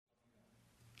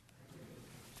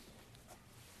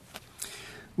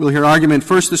We'll hear argument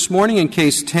first this morning in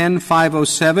Case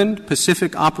 10-507,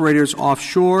 Pacific Operators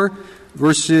Offshore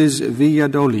versus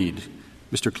Valladolid.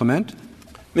 Mr. Clement.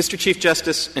 Mr. Chief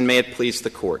Justice, and may it please the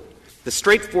Court, the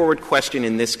straightforward question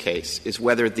in this case is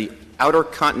whether the Outer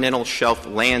Continental Shelf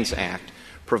Lands Act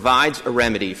provides a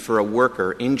remedy for a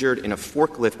worker injured in a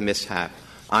forklift mishap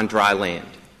on dry land.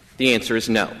 The answer is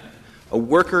no. A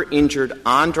worker injured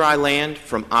on dry land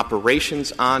from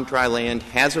operations on dry land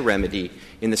has a remedy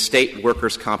in the state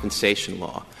workers' compensation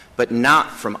law, but not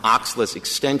from OXLA's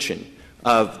extension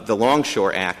of the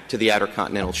Longshore Act to the Outer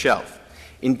Continental Shelf.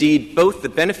 Indeed, both the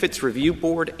Benefits Review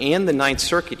Board and the Ninth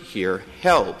Circuit here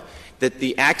held that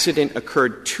the accident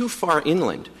occurred too far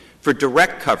inland for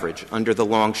direct coverage under the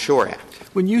Longshore Act.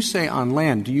 When you say on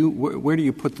land, where do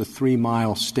you put the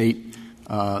 3-mile state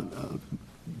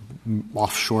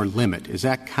offshore limit? Does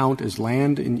that count as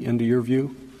land under your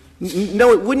view?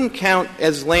 No, it wouldn't count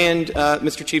as land,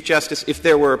 Mr. Chief Justice. If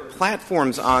there were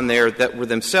platforms on there that were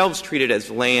themselves treated as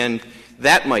land,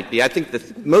 that might be. I think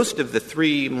that most of the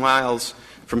 3 miles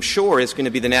from shore is going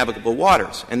to be the navigable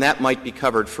waters, and that might be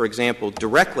covered, for example,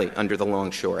 directly under the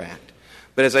Longshore Act.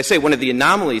 But as I say, one of the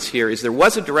anomalies here is there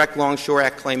was a direct Longshore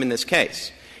Act claim in this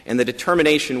case, and the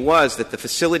determination was that the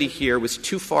facility here was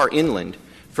too far inland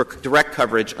for direct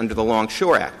coverage under the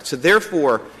Longshore Act. So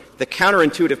therefore, the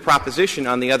counterintuitive proposition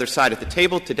on the other side of the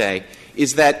table today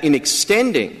is that in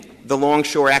extending the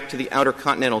Longshore Act to the Outer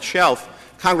Continental Shelf,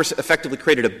 Congress effectively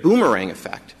created a boomerang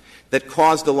effect that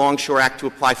caused the Longshore Act to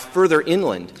apply further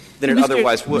inland than it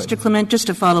otherwise would. Mr. Clement, just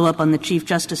to follow up on the Chief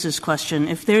Justice's question,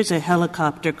 if there's a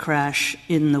helicopter crash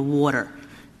in the water,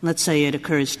 let's say it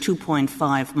occurs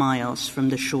 2.5 miles from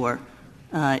the shore,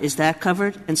 is that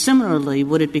covered? And similarly,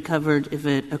 would it be covered if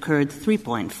it occurred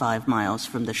 3.5 miles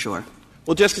from the shore?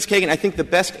 Well, Justice Kagan, I think the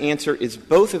best answer is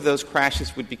both of those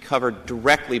crashes would be covered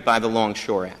directly by the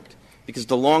Longshore Act, because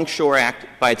the Longshore Act,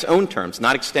 by its own terms,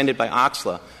 not extended by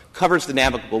OXLA, covers the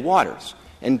navigable waters.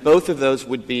 And both of those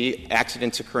would be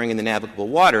accidents occurring in the navigable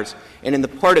waters. And in the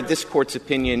part of this Court's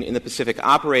opinion in the Pacific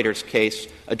Operators case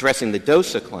addressing the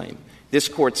DOSA claim, this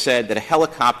Court said that a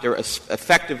helicopter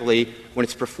effectively, when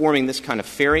it's performing this kind of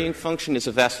ferrying function, is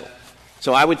a vessel.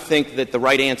 So I would think that the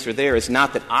right answer there is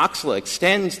not that OXLA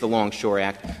extends the Longshore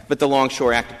Act, but the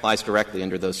Longshore Act applies directly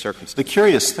under those circumstances. The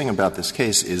curious thing about this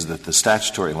case is that the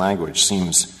statutory language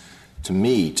seems to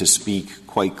me to speak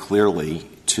quite clearly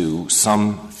to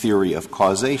some theory of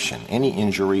causation, any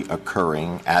injury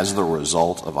occurring as the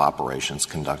result of operations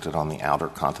conducted on the Outer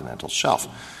Continental Shelf.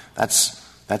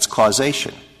 That's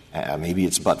causation. Maybe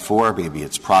it's but-for, maybe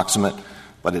it's proximate,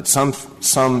 but it's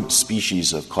some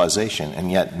species of causation,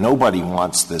 and yet nobody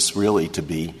wants this really to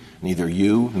be, neither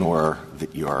you nor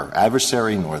your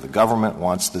adversary nor the government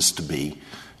wants this to be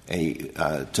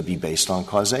based on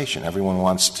causation. Everyone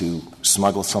wants to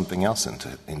smuggle something else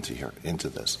into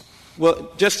this.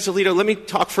 Well, Justice Alito, let me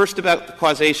talk first about the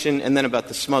causation and then about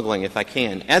the smuggling, if I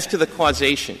can. As to the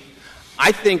causation,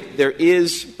 I think there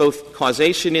is both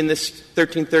causation in this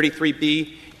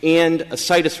 1333B and a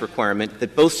situs requirement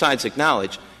that both sides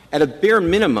acknowledge. At a bare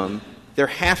minimum, there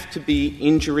have to be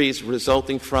injuries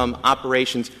resulting from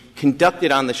operations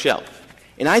conducted on the shelf.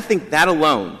 And I think that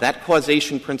alone, that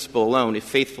causation principle alone, if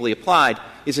faithfully applied,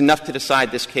 is enough to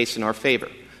decide this case in our favor.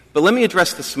 But let me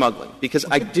address the smuggling, because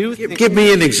I do think — Give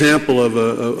me an example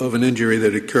of an injury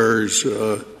that occurs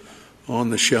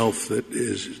on the shelf that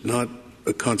is not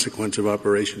a consequence of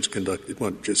operations conducted.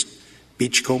 What, just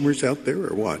beachcombers out there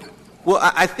or what? Well,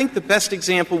 I think the best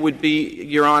example would be,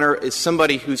 Your Honor, is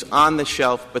somebody who's on the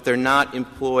shelf, but they're not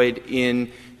employed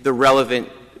in the relevant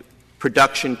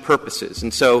production purposes.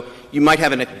 And so you might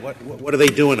have What are they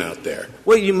doing out there?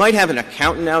 Well, you might have an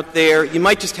accountant out there. You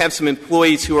might just have some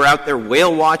employees who are out there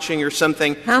whale watching or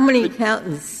something. How many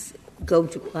accountants go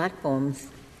to platforms?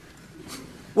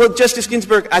 Well, Justice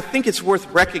Ginsburg, I think it's worth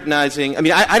recognizing — I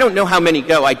mean, I don't know how many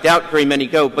go. I doubt very many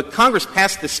go. But Congress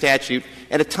passed this statute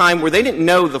at a time where they didn't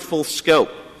know the full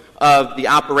scope of the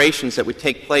operations that would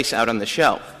take place out on the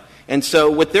shelf. And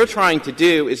so what they're trying to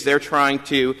do is they're trying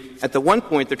to — at the one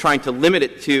point, they're trying to limit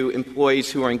it to employees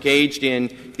who are engaged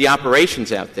in the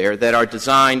operations out there that are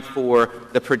designed for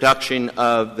the production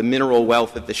of the mineral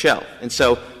wealth of the shelf. And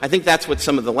so I think that's what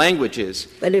some of the language is.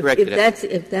 But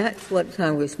if that's what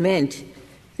Congress meant,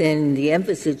 then the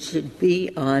emphasis should be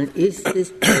on, is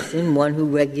this person one who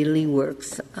regularly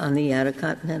works on the Outer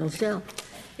Continental Shelf?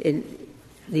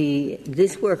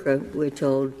 This worker, we're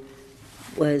told,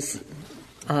 was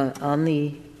on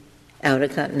the Outer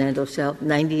Continental Shelf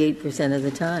 98% of the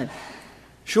time.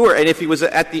 Sure, and if he was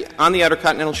on the Outer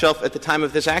Continental Shelf at the time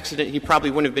of this accident, he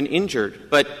probably wouldn't have been injured.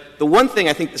 But the one thing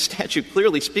I think the statute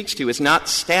clearly speaks to is not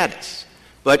status.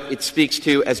 but it speaks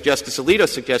to, as Justice Alito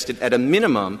suggested, at a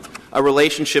minimum, a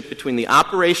relationship between the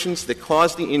operations that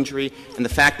cause the injury and the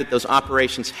fact that those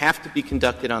operations have to be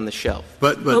conducted on the shelf.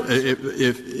 But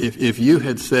if you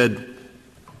had said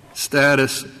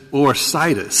status or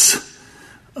situs,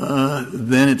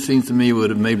 then it seems to me it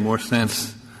would have made more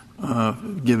sense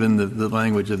given the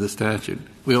language of the statute.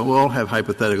 We'll all have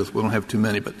hypotheticals. We don't have too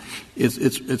many, but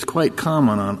it's quite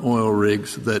common on oil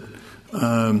rigs that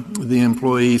the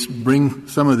employees bring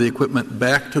some of the equipment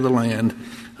back to the land,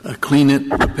 clean it,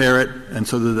 repair it, and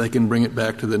so that they can bring it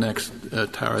back to the next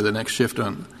tower, the next shift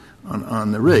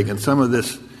on the rig. And some of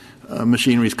this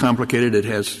machinery is complicated. It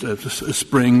has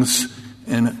springs.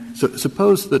 And so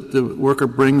suppose that the worker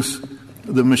brings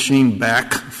the machine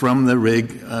back from the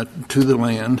rig to the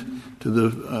land, to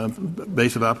the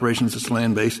base of operations, its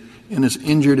land base, and is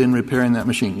injured in repairing that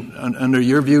machine. Under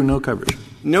your view, no coverage.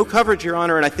 No coverage, Your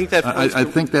Honor, and I think that I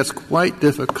think that's quite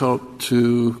difficult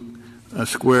to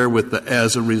square with the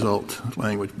as a result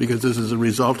language, because this is a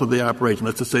result of the operation.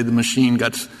 Let's just say the machine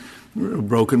got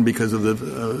broken because of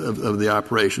the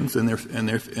operations,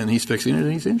 and he's fixing it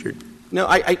and he's injured. No,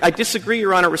 I disagree,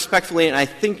 Your Honor, respectfully, and I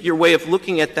think your way of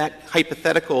looking at that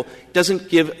hypothetical doesn't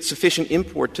give sufficient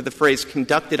import to the phrase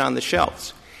conducted on the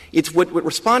shelves. It's what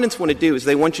respondents want to do is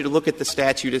they want you to look at the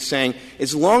statute as saying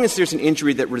as long as there's an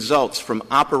injury that results from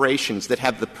operations that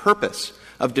have the purpose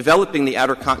of developing the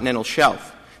outer continental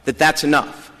shelf, that's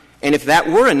enough. And if that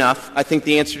were enough, I think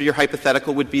the answer to your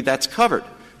hypothetical would be that's covered.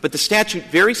 But the statute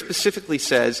very specifically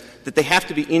says that they have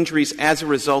to be injuries as a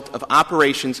result of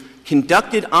operations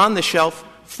conducted on the shelf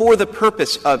for the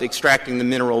purpose of extracting the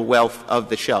mineral wealth of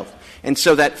the shelf. And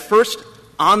so that first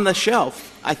on the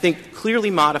shelf, I think,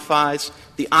 clearly modifies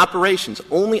the operations.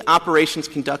 Only operations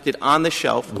conducted on the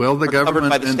shelf are covered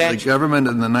by the statute. The government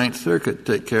and the Ninth Circuit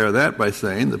take care of that by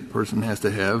saying the person has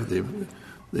to have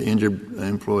the injured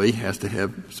employee has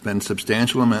to spend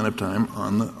substantial amount of time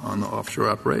on the offshore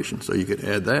operation. So you could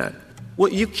add that.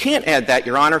 Well, you can't add that,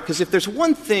 Your Honor, because if there's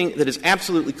one thing that is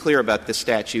absolutely clear about this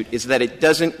statute is that it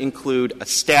doesn't include a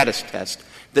status test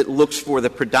that looks for the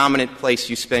predominant place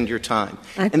you spend your time.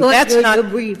 And that's not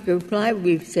your reply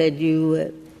brief said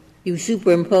you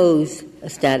superimpose a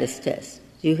status test.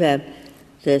 You have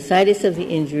the situs of the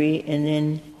injury and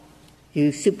then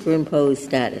you superimpose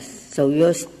status. So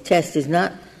your test is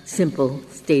not simple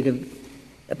state of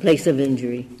a place of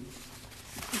injury.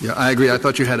 Yeah, I agree. I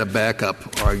thought you had a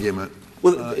backup argument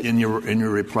in your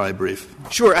reply brief.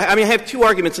 Sure. I have two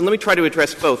arguments, and let me try to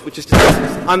address both, which is to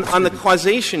say, on the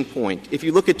causation point, if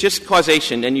you look at just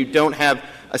causation and you don't have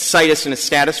a situs and a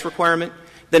status requirement,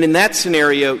 then in that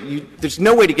scenario, there's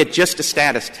no way to get just a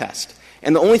status test.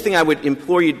 And the only thing I would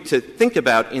implore you to think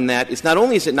about in that is not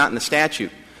only is it not in the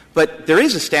statute, but there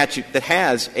is a statute that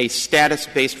has a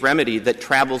status-based remedy that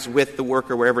travels with the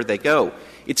worker wherever they go.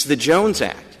 It's the Jones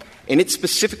Act. And it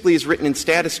specifically is written in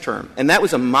status term. And that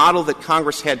was a model that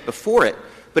Congress had before it,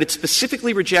 but it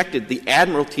specifically rejected the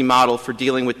admiralty model for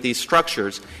dealing with these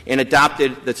structures and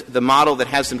adopted the model that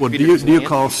has them treated as do you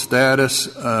call status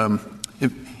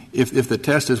if the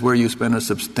test is where you spend a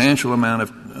substantial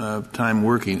amount of time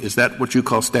working, is that what you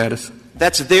call status?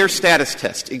 That's their status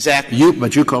test, exactly.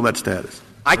 But you call that status.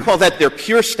 I call that their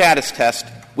pure status test,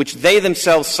 which they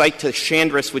themselves cite to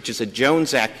Chandris, which is a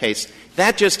Jones Act case.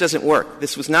 That just doesn't work.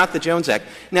 This was not the Jones Act.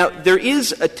 Now, there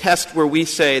is a test where we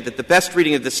say that the best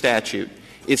reading of the statute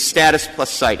is status plus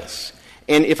situs.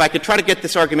 And if I could try to get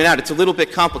this argument out, it's a little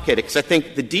bit complicated, because I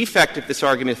think the defect of this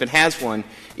argument, if it has one,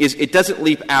 is it doesn't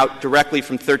leap out directly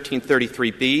from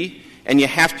 1333B, and you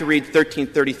have to read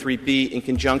 1333B in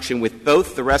conjunction with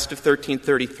both the rest of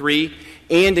 1333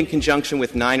 and in conjunction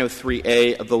with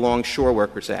 903A of the Longshore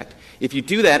Workers Act. If you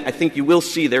do that, I think you will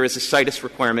see there is a situs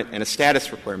requirement and a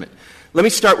status requirement. Let me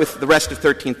start with the rest of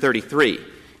 1333.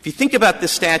 If you think about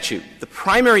this statute, the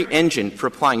primary engine for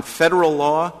applying federal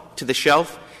law to the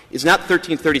shelf is not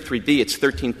 1333B, it's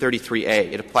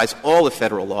 1333A. It applies all the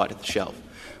federal law to the shelf.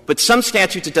 But some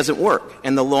statutes it doesn't work,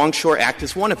 and the Longshore Act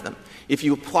is one of them. If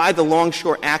you apply the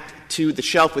Longshore Act to the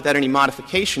shelf without any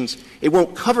modifications, it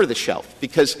won't cover the shelf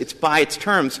because it's by its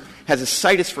terms has a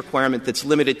situs requirement that's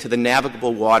limited to the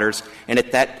navigable waters and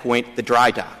at that point the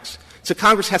dry docks. So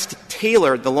Congress has to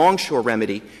tailor the longshore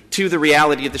remedy to the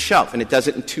reality of the shelf, and it does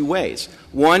it in two ways.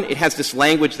 One, it has this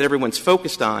language that everyone's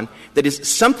focused on that is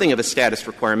something of a status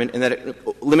requirement and that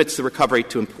it limits the recovery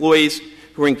to employees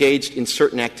who are engaged in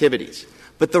certain activities.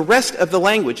 But the rest of the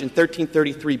language in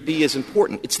 1333B is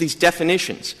important. It's these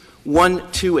definitions,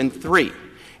 1, 2, and 3.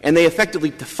 And they effectively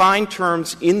define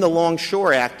terms in the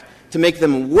Longshore Act to make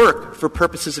them work for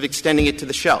purposes of extending it to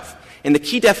the shelf. And the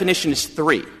key definition is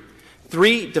 3.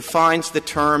 3 defines the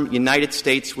term United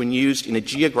States when used in a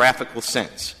geographical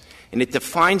sense, and it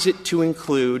defines it to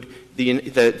include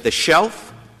the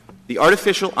shelf, the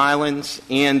artificial islands,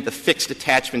 and the fixed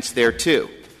attachments thereto.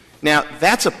 Now,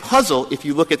 that's a puzzle if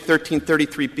you look at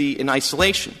 1333B in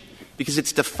isolation, because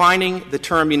it's defining the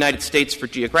term United States for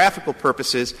geographical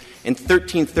purposes, and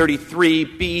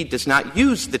 1333B does not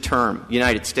use the term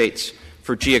United States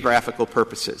for geographical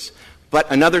purposes. But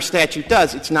another statute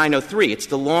does. It's 903. It's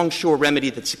the longshore remedy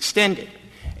that's extended.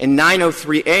 And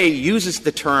 903A uses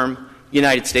the term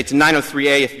United States. And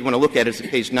 903A, if you want to look at it, is at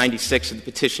page 96 of the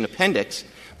petition appendix.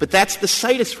 But that's the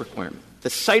situs requirement. The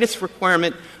situs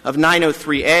requirement of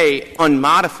 903A,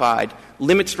 unmodified,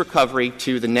 limits recovery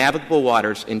to the navigable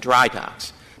waters and dry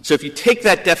docks. So if you take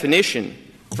that definition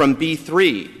from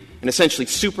B3 and essentially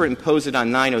superimpose it on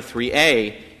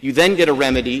 903A, you then get a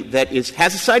remedy that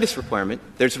has a situs requirement.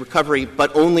 There's recovery,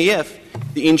 but only if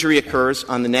the injury occurs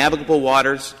on the navigable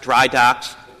waters, dry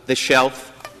docks, the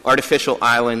shelf, artificial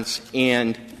islands,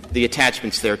 and the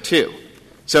attachments thereto.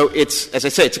 So it's, as I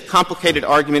say, it's a complicated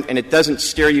argument, and it doesn't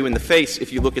stare you in the face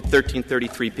if you look at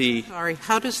 1333B. Sorry,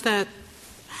 how does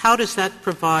that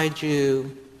provide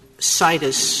you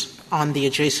situs on the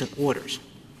adjacent waters?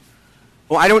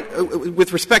 Well, I don't,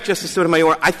 with respect, Justice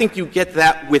Sotomayor, I think you get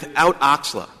that without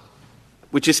OXLA,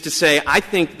 which is to say I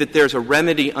think that there's a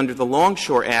remedy under the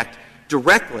Longshore Act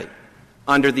directly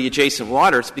under the adjacent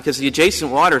waters, because the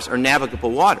adjacent waters are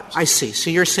navigable waters. I see. So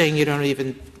you're saying you're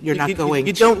not going.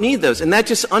 You don't need those. And that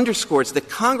just underscores that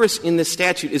Congress in this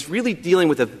statute is really dealing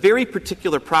with a very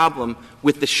particular problem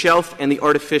with the shelf and the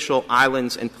artificial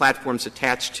islands and platforms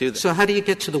attached to them. So how do you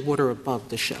get to the water above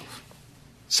the shelf?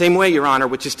 Same way, Your Honor,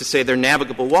 which is to say they're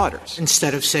navigable waters.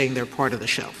 Instead of saying they're part of the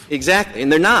shelf. Exactly.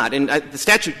 And they're not. And the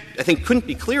statute, I think, couldn't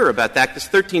be clearer about that, because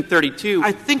 1332 —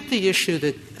 I think the issue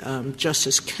that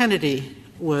Justice Kennedy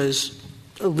was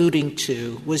alluding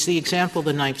to was the example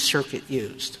the Ninth Circuit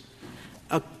used.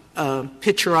 A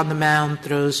pitcher on the mound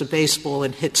throws a baseball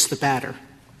and hits the batter.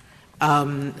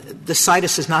 The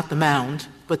situs is not the mound,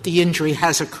 but the injury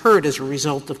has occurred as a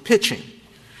result of pitching.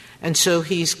 And so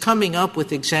he's coming up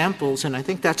with examples, and I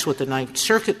think that's what the Ninth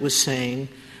Circuit was saying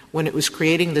when it was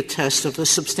creating the test of the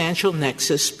substantial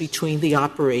nexus between the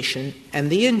operation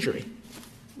and the injury.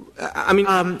 I mean,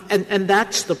 and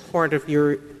that's the part of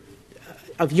your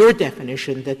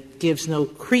definition that gives no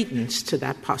credence to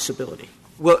that possibility.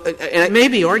 Well, and I may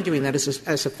be arguing that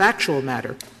as a factual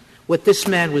matter, what this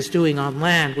man was doing on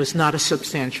land was not a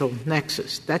substantial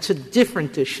nexus. That's a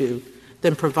different issue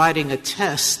than providing a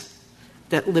test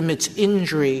that limits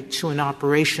injury to an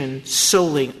operation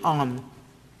solely on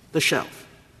the shelf.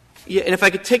 Yeah, and if I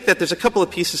could take that, there's a couple of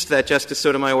pieces to that, Justice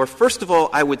Sotomayor. First of all,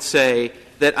 I would say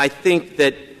that I think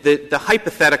that the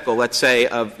hypothetical, let's say,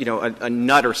 of, a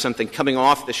nut or something coming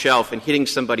off the shelf and hitting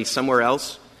somebody somewhere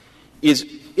else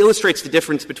illustrates the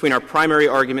difference between our primary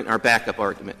argument and our backup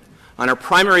argument. On our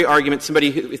primary argument,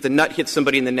 if the nut hits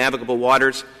somebody in the navigable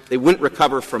waters, they wouldn't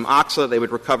recover from OXLA. They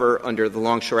would recover under the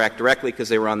Longshore Act directly because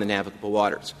they were on the navigable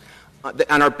waters.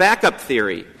 On our backup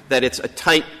theory, that it's a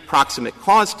tight proximate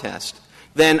cause test,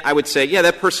 then I would say, yeah,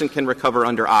 that person can recover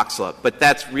under OXLA. But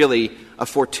that's really a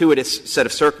fortuitous set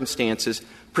of circumstances,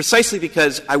 precisely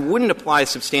because I wouldn't apply a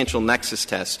substantial nexus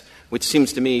test, which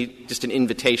seems to me just an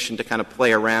invitation to kind of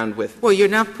play around with. Well, you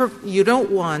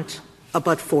don't want a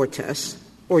but-for test.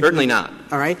 Certainly not.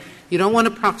 All right. You don't want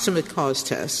a proximate cause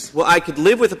test. Well, I could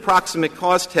live with a proximate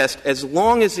cause test as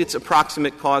long as it's a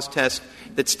proximate cause test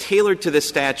that's tailored to this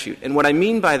statute. And what I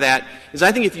mean by that is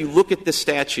I think if you look at this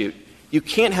statute, you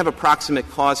can't have a proximate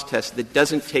cause test that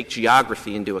doesn't take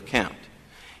geography into account.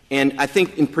 And I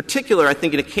think in particular, I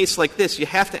think in a case like this, you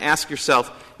have to ask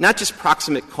yourself not just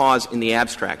proximate cause in the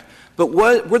abstract, but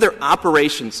were there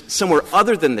operations somewhere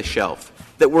other than the shelf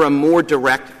that were a more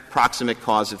direct proximate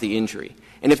cause of the injury?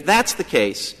 And if that's the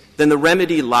case, then the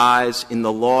remedy lies in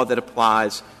the law that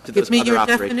applies to those other operations. Give me your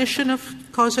definition of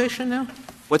causation now.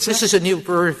 What's that? This is a new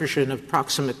version of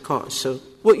proximate cause. So,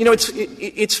 well,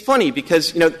 it's funny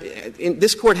because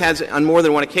this Court has on more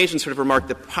than one occasion sort of remarked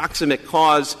that proximate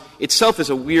cause itself is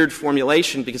a weird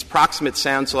formulation because proximate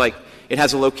sounds like it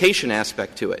has a location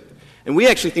aspect to it, and we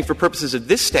actually think for purposes of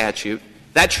this statute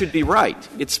that should be right.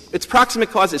 Its proximate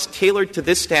cause is tailored to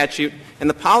this statute and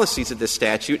the policies of this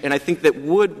statute, and I think that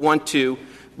would want to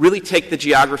really take the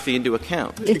geography into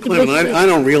account. Mr. Clement, I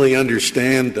don't really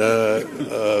understand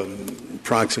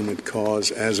proximate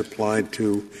cause as applied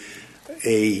to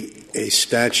a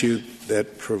statute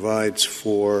that provides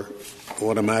for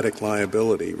automatic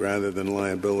liability rather than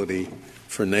liability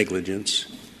for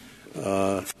negligence.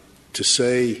 To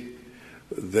say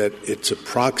that it's a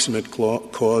proximate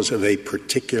cause of a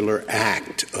particular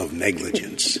act of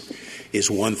negligence is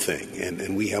one thing,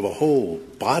 and we have a whole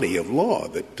body of law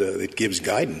that gives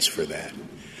guidance for that.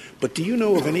 But do you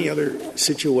know of any other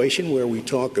situation where we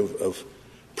talk of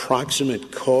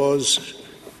proximate cause,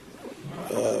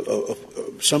 of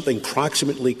something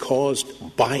proximately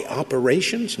caused by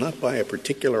operations, not by a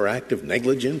particular act of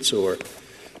negligence? Or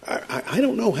I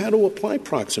don't know how to apply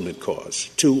proximate cause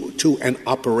to an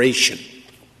operation.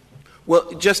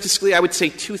 Well, Justice Scalia, I would say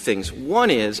two things.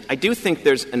 One is, I do think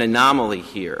there's an anomaly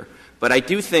here, but I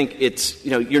do think it's,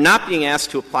 you're not being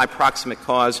asked to apply proximate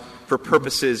cause for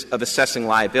purposes of assessing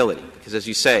liability, because as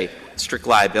you say, strict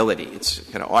liability, it's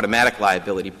kind of automatic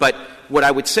liability. But what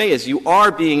I would say is you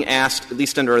are being asked, at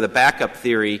least under the backup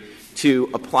theory, to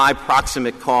apply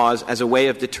proximate cause as a way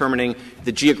of determining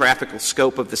the geographical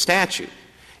scope of the statute.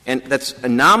 And that's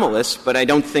anomalous, but I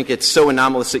don't think it's so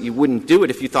anomalous that you wouldn't do it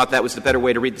if you thought that was the better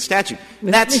way to read the statute.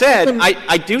 That said,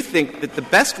 I do think that the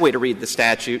best way to read the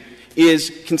statute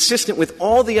is consistent with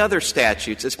all the other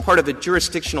statutes as part of a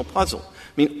jurisdictional puzzle. I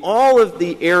mean, all of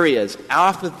the areas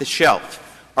off of the shelf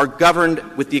are governed,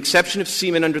 with the exception of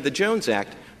seamen under the Jones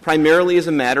Act, primarily as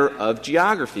a matter of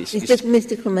geography.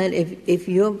 Mr. Clement, if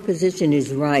your position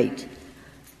is right,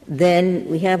 then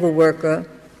we have a worker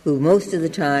who most of the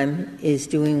time is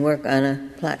doing work on a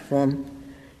platform,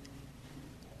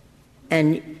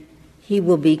 and he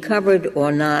will be covered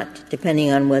or not,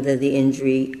 depending on whether the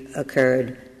injury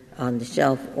occurred on the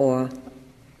shelf or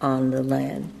on the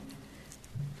land.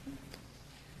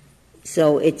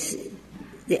 So it's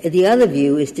the other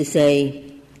view is to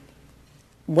say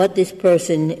what this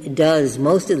person does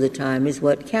most of the time is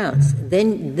what counts.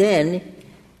 Then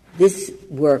this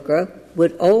worker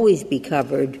would always be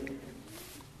covered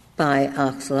by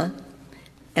OXLA,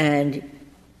 and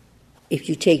if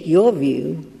you take your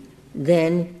view,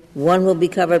 then one will be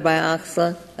covered by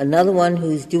OXLA, another one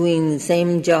who's doing the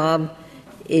same job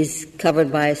is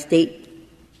covered by a state.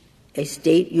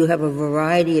 You have a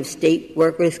variety of state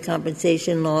workers'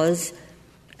 compensation laws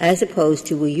as opposed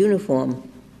to a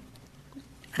uniform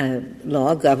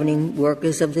law governing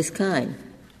workers of this kind.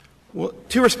 Well,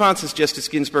 two responses, Justice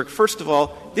Ginsburg. First of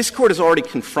all, this Court has already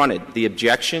confronted the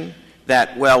objection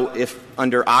that, well, if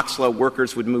under OXLA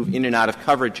workers would move in and out of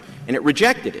coverage, and it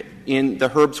rejected it in the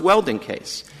Herb's Welding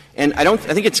case. And I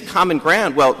think it's common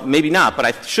ground, well, maybe not, but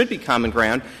it should be common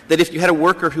ground, that if you had a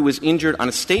worker who was injured on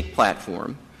a state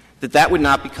platform, that would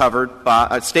not be covered by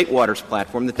a state waters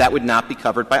platform, that would not be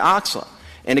covered by OXLA.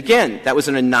 And again, that was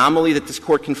an anomaly that this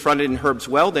Court confronted in Herb's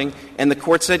Welding, and the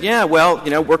Court said, yeah, well,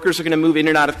 workers are going to move in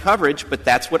and out of coverage, but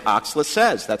that's what OXLA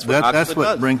says. That's what OXLA does. That's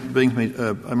what brings me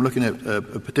I'm looking at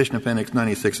Petition Appendix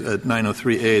 96,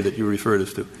 903A that you referred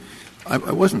us to. I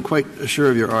wasn't quite sure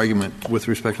of your argument with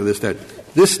respect to this statute.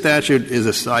 This statute is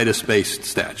a situs-based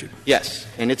statute. Yes,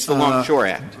 and it's the Longshore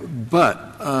Act.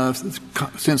 But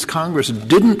since Congress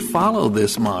didn't follow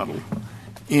this model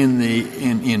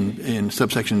in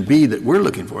subsection B that we're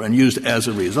looking for and used as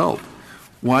a result,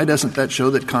 why doesn't that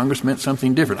show that Congress meant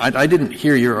something different? I didn't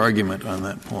hear your argument on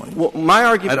that point. Well, my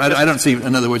argument I don't see,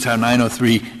 in other words, how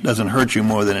 903 doesn't hurt you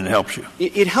more than it helps you.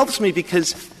 It helps me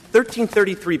because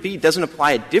 1333B doesn't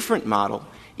apply a different model.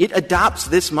 It adopts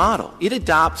this model. It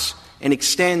adopts and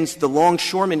extends the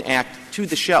Longshoreman Act to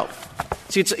the shelf.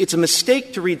 See, it's a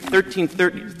mistake to read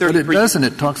 1333. But it doesn't.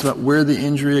 It talks about where the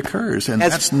injury occurs, and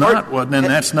that's not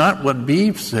what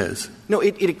B says. No,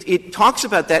 it talks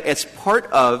about that as part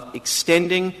of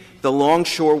extending the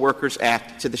Longshore Workers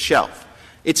Act to the shelf.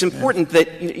 It's important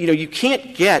that you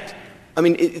can't get. I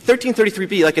mean,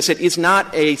 1333B, like I said, is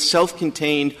not a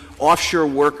self-contained offshore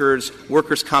workers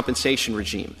compensation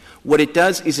regime. What it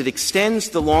does is it extends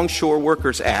the Longshore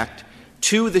Workers Act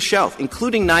to the shelf,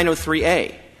 including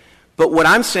 903A. But what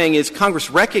I'm saying is Congress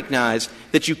recognized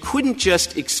that you couldn't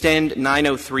just extend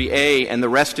 903A and the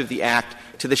rest of the Act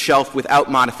to the shelf without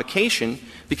modification,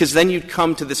 because then you'd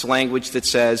come to this language that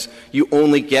says you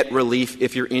only get relief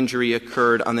if your injury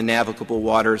occurred on the navigable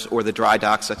waters or the dry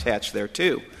docks attached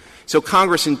thereto. So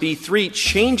Congress in B3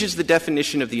 changes the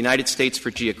definition of the United States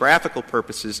for geographical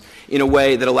purposes in a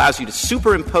way that allows you to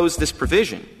superimpose this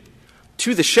provision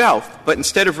to the shelf, but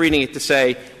instead of reading it to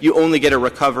say you only get a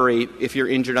recovery if you're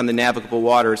injured on the navigable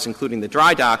waters, including the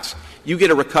dry docks, you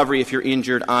get a recovery if you're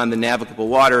injured on the navigable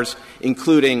waters,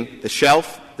 including the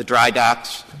shelf, the dry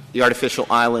docks, the artificial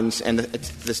islands, and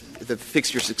the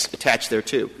fixtures attached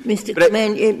thereto. Mr.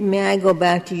 Clement, may I go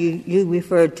back to you? You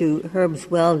referred to Herb's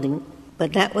Welding,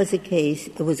 but that was a case,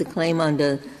 it was a claim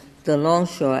under the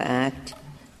Longshore Act,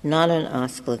 not an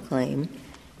OSCLA claim,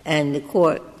 and the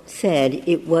Court said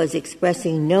it was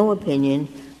expressing no opinion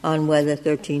on whether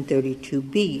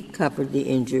 1332B covered the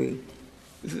injury.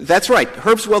 That's right.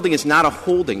 Herbst Welding is not a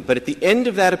holding, but at the end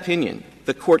of that opinion,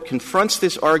 the Court confronts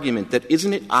this argument that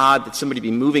isn't it odd that somebody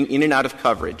be moving in and out of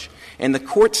coverage, and the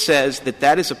Court says that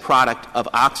that is a product of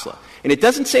OXLA. And it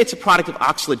doesn't say it's a product of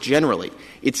OXLA generally.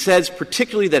 It says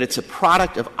particularly that it's a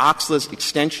product of OXLA's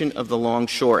extension of the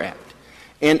Longshore Act.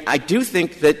 And I do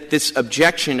think that this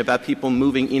objection about people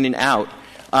moving in and out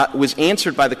was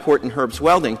answered by the Court in Herbst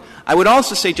Welding. I would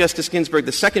also say, Justice Ginsburg,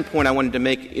 the second point I wanted to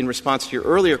make in response to your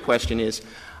earlier question is,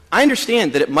 I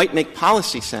understand that it might make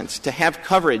policy sense to have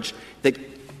coverage that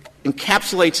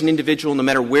encapsulates an individual no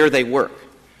matter where they work.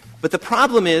 But the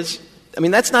problem is,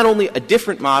 that's not only a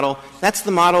different model, that's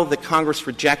the model that Congress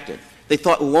rejected. They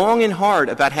thought long and hard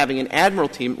about having an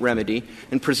admiralty remedy,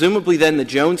 and presumably then the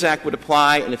Jones Act would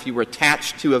apply, and if you were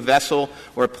attached to a vessel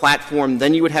or a platform,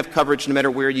 then you would have coverage no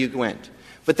matter where you went.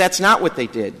 But that's not what they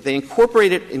did. They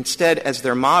incorporated instead as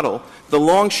their model the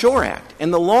Longshore Act.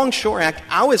 And the Longshore Act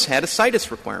always had a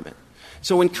situs requirement.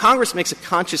 So when Congress makes a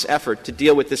conscious effort to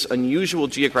deal with this unusual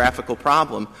geographical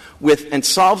problem and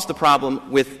solves the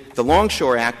problem with the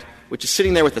Longshore Act, which is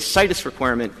sitting there with a situs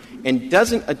requirement, and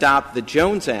doesn't adopt the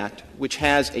Jones Act, which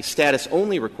has a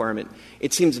status-only requirement,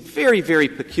 it seems very, very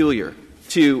peculiar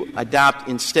to adopt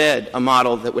instead a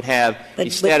model that would have a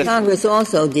status. But Congress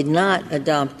also did not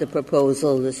adopt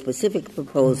the specific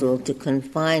proposal to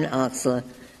confine OXLA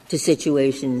to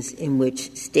situations in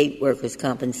which state workers'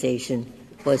 compensation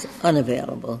was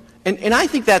unavailable. And I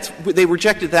think they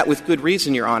rejected that with good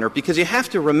reason, Your Honor, because you have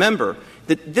to remember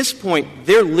that at this point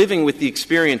they're living with the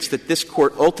experience that this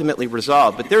Court ultimately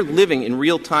resolved, but they're living in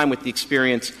real time with the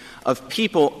experience of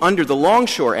people under the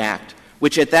Longshore Act,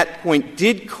 which at that point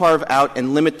did carve out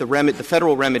and limit the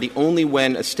federal remedy only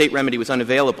when a state remedy was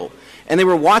unavailable. And they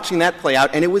were watching that play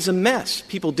out, and it was a mess.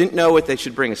 People didn't know if they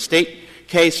should bring a state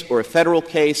case or a federal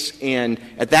case, and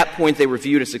at that point they were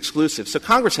viewed as exclusive. So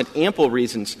Congress had ample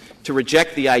reasons to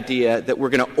reject the idea that we're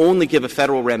going to only give a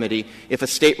federal remedy if a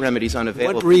state remedy is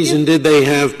unavailable. What reason did they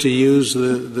have to use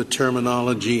the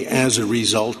terminology "as a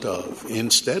result of"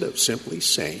 instead of simply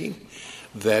saying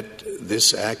that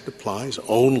this Act applies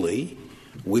only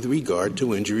with regard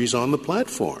to injuries on the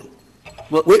platform?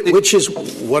 Well, which is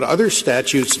what other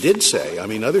statutes did say.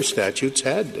 Other statutes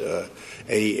had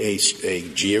a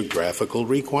geographical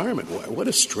requirement. What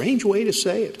a strange way to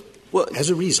say it. Well, as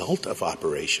a result of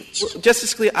operations. Well,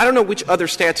 Justice Scalia, I don't know which other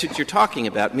statutes you're talking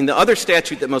about. The other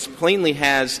statute that most plainly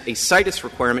has a situs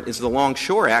requirement is the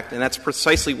Longshore Act, and that's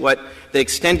precisely what they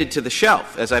extended to the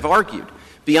shelf, as I've argued.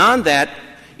 Beyond that,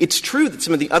 it's true that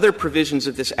some of the other provisions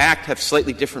of this Act have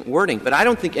slightly different wording, but I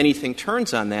don't think anything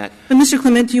turns on that. But, Mr.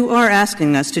 Clement, you are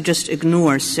asking us to just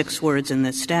ignore 6 words in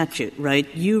this statute, right?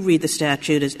 You read the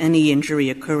statute as any injury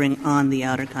occurring on the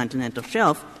outer continental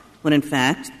shelf, when in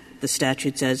fact the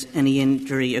statute says any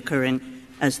injury occurring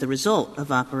as the result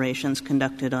of operations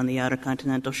conducted on the outer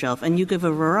continental shelf. And you give a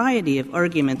variety of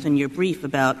arguments in your brief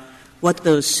about what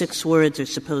those 6 words are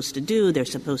supposed to do. They're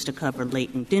supposed to cover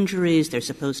latent injuries. They're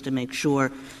supposed to make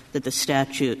sure that the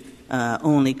statute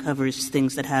only covers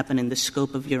things that happen in the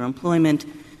scope of your employment.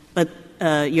 But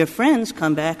your friends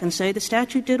come back and say the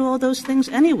statute did all those things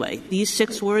anyway. These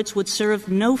 6 words would serve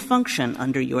no function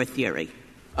under your theory.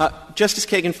 Justice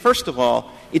Kagan, first of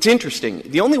all, it's interesting.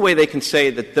 The only way they can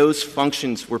say that those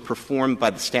functions were performed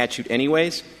by the statute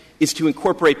anyways is to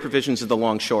incorporate provisions of the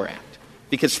Longshore Act.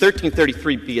 Because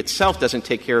 1333B itself doesn't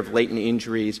take care of latent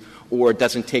injuries or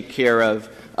doesn't take care of,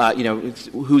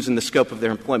 who's in the scope of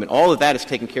their employment. All of that is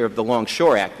taken care of the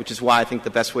Longshore Act, which is why I think the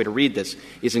best way to read this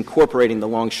is incorporating the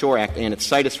Longshore Act and its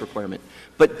situs requirement.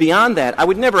 But beyond that, I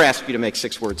would never ask you to make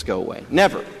 6 words go away.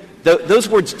 Never. Those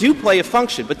words do play a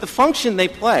function, but the function they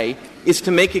play is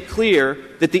to make it clear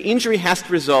that the injury has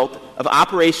to result of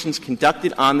operations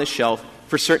conducted on the shelf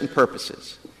for certain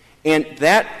purposes. And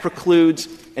that precludes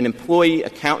an employee,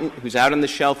 accountant who's out on the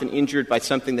shelf and injured by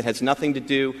something that has nothing to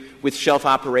do with shelf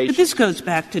operations. But this goes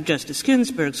back to Justice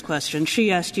Ginsburg's question.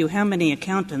 She asked you how many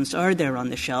accountants are there on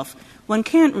the shelf. One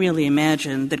can't really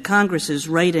imagine that Congress is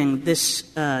writing this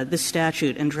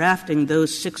statute and drafting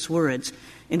those 6 words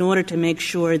in order to make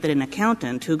sure that an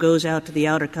accountant who goes out to the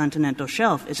outer continental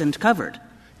shelf isn't covered.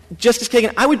 Justice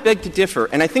Kagan, I would beg to differ,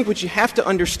 and I think what you have to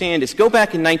understand is go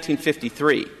back in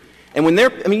 1953. And when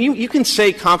you can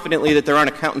say confidently that there aren't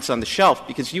accountants on the shelf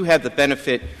because you have the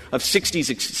benefit of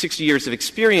 60 years of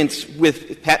experience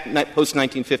with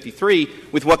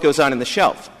post-1953 with what goes on in the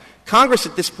shelf. Congress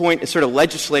at this point is sort of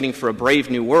legislating for a brave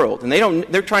new world, and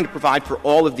they're trying to provide for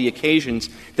all of the occasions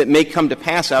that may come to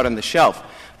pass out on the shelf.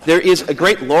 There is a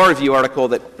great law review article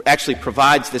that actually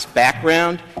provides this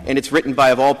background, and it's written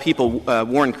by, of all people,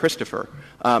 Warren Christopher,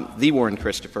 the Warren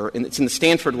Christopher, and it's in the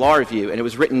Stanford Law Review, and it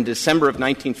was written in December of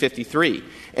 1953.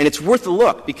 And it's worth a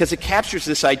look because it captures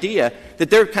this idea that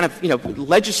they're kind of,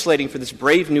 legislating for this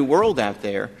brave new world out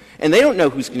there, and they don't know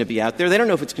who's going to be out there. They don't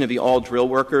know if it's going to be all drill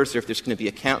workers or if there's going to be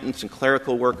accountants and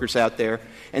clerical workers out there.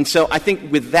 And so I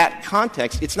think with that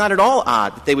context, it's not at all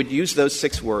odd that they would use those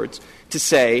 6 words to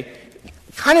say,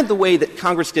 kind of the way that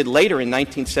Congress did later in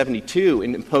 1972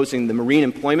 in imposing the marine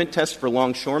employment test for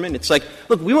longshoremen. It's like,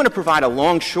 look, we want to provide a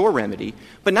longshore remedy,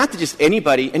 but not to just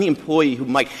anybody, any employee who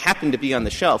might happen to be on the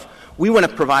shelf. We want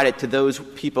to provide it to those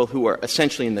people who are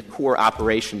essentially in the core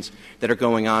operations that are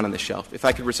going on the shelf. If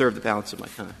I could reserve the balance of my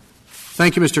time.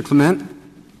 Thank you, Mr. Clement.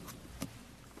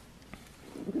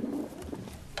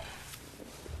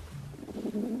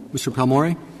 Mr.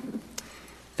 Palmore?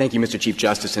 Thank you, Mr. Chief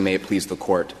Justice, and may it please the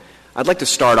Court. I'd like to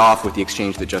start off with the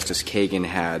exchange that Justice Kagan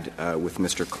had with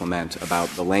Mr. Clement about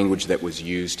the language that was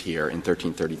used here in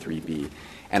 1333B.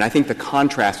 And I think the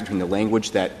contrast between the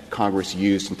language that Congress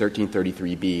used in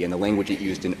 1333B and the language it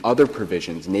used in other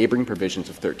provisions, neighboring provisions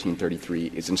of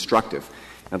 1333, is instructive.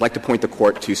 And I'd like to point the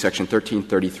Court to Section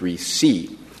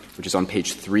 1333C, which is on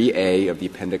page 3A of the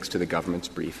appendix to the government's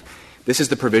brief. This is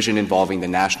the provision involving the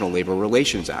National Labor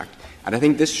Relations Act. And I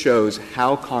think this shows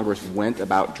how Congress went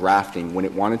about drafting when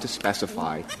it wanted to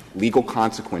specify legal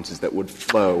consequences that would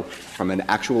flow from an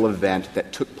actual event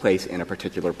that took place in a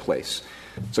particular place.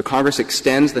 So Congress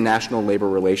extends the National Labor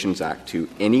Relations Act to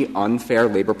any unfair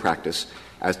labor practice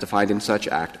as defined in such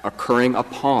act occurring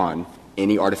upon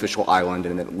any artificial island,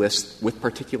 and it lists with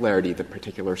particularity the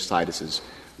particular situs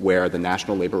where the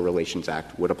National Labor Relations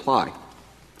Act would apply.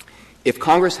 If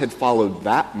Congress had followed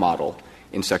that model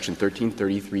in Section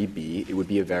 1333B, it would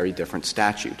be a very different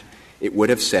statute. It would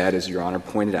have said, as Your Honor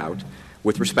pointed out,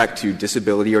 with respect to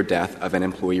disability or death of an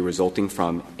employee resulting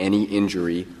from any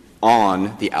injury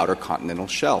on the outer continental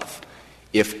shelf.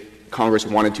 If Congress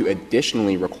wanted to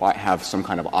additionally have some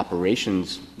kind of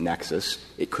operations nexus,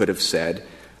 it could have said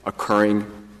occurring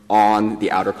on the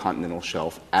outer continental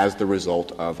shelf as the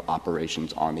result of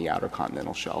operations on the outer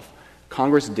continental shelf.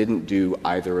 Congress didn't do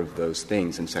either of those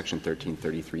things in Section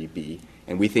 1333B,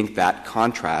 and we think that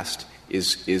contrast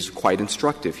is quite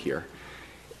instructive here.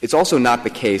 It's also not the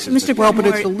case — Mr. Well, but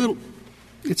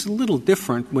it's a little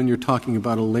different when you're talking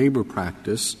about a labor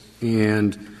practice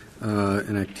and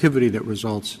an activity that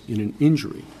results in an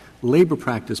injury. Labor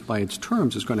practice, by its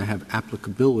terms, is going to have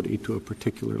applicability to a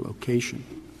particular location.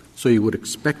 So you would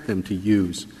expect them to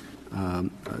use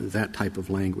that type of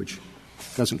language.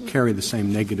 It doesn't carry the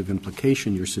same negative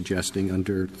implication you're suggesting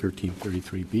under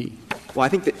 1333B. Well, I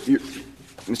think that,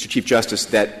 Mr. Chief Justice,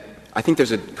 that I think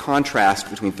there's a contrast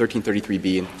between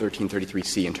 1333B and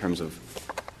 1333C in terms of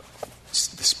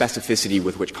the specificity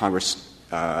with which Congress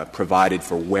provided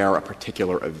for where a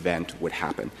particular event would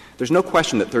happen. There's no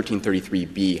question that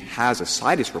 1333B has a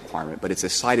situs requirement, but it's a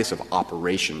situs of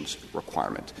operations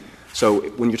requirement. So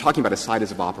when you're talking about a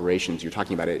situs of operations, you're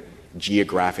talking about a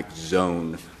geographic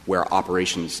zone where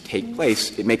operations take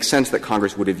place. It makes sense that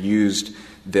Congress would have used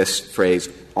this phrase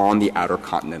on the outer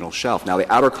continental shelf. Now, the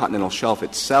outer continental shelf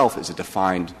itself is a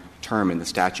defined term in the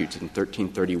statutes. In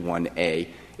 1331A,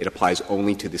 it applies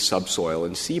only to the subsoil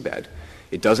and seabed.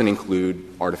 It doesn't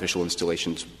include artificial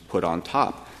installations put on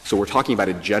top. So we're talking about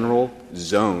a general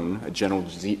zone, a general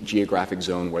geographic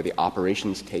zone where the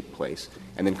operations take place.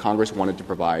 And then Congress wanted to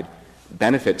provide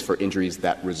benefits for injuries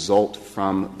that result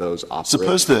from those operations.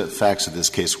 Suppose the facts of this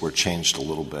case were changed a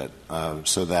little bit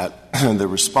so that the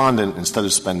respondent, instead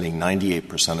of spending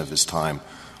 98% of his time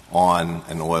on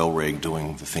an oil rig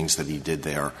doing the things that he did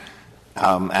there,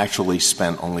 actually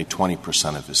spent only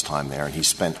 20% of his time there, and he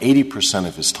spent 80%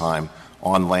 of his time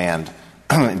on land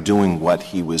doing what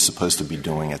he was supposed to be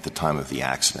doing at the time of the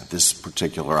accident. This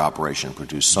particular operation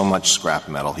produced so much scrap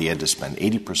metal, he had to spend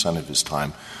 80% of his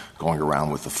time going around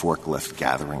with the forklift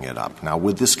gathering it up. Now,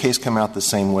 would this case come out the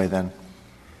same way then?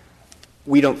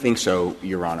 We don't think so,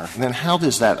 Your Honor. And then how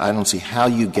does that — I don't see how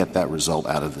you get that result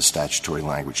out of the statutory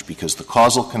language, because the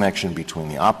causal connection between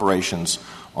the operations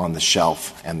on the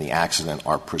shelf and the accident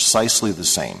are precisely the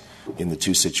same in the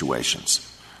two situations.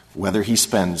 Whether he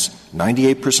spends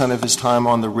 98% of his time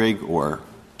on the rig or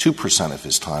 2% of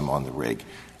his time on the rig,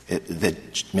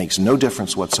 that makes no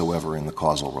difference whatsoever in the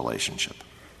causal relationship.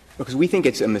 Because we think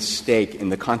it's a mistake in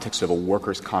the context of a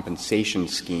workers' compensation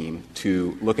scheme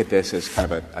to look at this as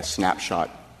kind of a snapshot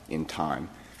in time.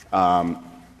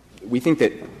 We think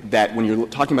that when you're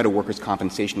talking about a workers'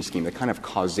 compensation scheme, the kind of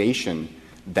causation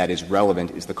that is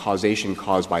relevant is the causation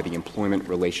caused by the employment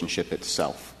relationship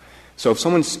itself. So if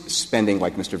someone's spending,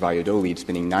 like Mr. Valladolid,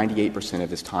 spending 98% of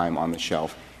his time on the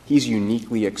shelf, he's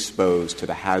uniquely exposed to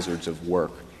the hazards of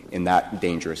work in that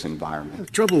dangerous environment.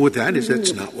 The trouble with that is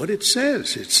that's not what it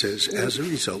says. It says as a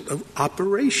result of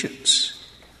operations.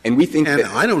 And we think that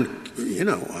I don't,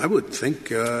 I would think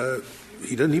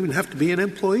he doesn't even have to be an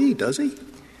employee, does he?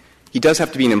 He does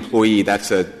have to be an employee.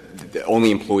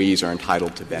 Only employees are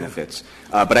entitled to benefits.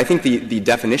 But I think the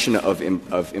definition of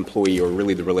employee, or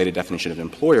really the related definition of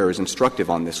employer, is instructive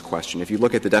on this question. If you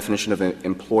look at the definition of an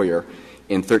employer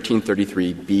in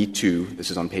 1333b2,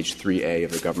 this is on page 3A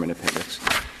of the government appendix,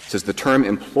 it says the term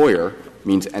employer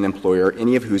means an employer,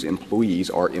 any of whose employees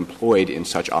are employed in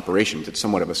such operations. It's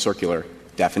somewhat of a circular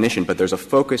definition, but there's a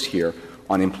focus here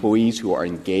on employees who are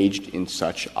engaged in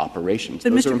such operations.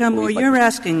 But, Mr. Gummour, you're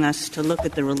asking us to look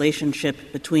at the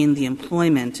relationship between the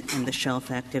employment and the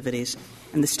shelf activities,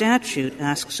 and the statute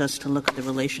asks us to look at the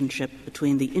relationship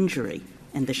between the injury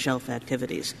and the shelf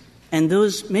activities. And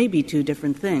those may be two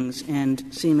different things,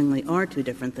 and seemingly are two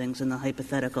different things in the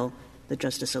hypothetical that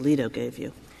Justice Alito gave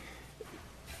you.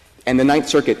 And the Ninth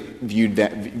Circuit viewed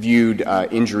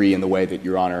injury in the way that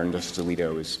Your Honor and Justice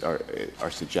Alito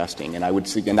are suggesting. And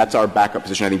and that's our backup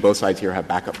position. I think both sides here have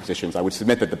backup positions. I would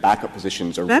submit that the backup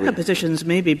positions are positions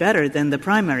may be better than the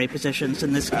primary positions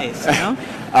in this case, no?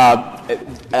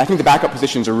 I think the backup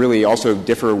positions are really also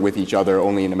differ with each other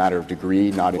only in a matter of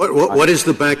degree, not what is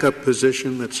the backup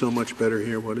position that's so much better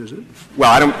here? What is it?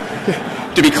 Well,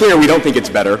 to be clear, we don't think it's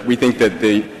better. We think that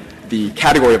the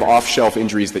category of off-shelf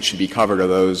injuries that should be covered are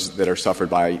those that are suffered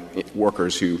by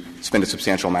workers who spend a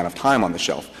substantial amount of time on the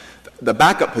shelf. The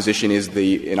backup position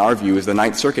in our view, is the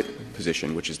Ninth Circuit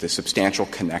position, which is the substantial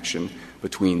connection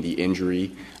between the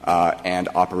injury and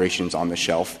operations on the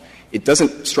shelf. It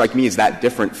doesn't strike me as that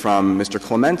different from Mr.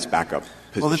 Clement's backup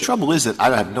position. Well, the trouble is that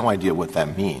I have no idea what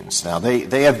that means. Now,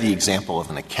 they have the example of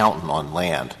an accountant on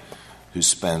land who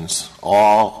spends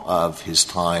all of his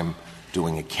time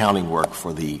doing accounting work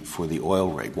for the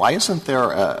oil rig. Why isn't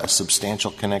there a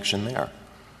substantial connection there?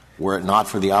 Were it not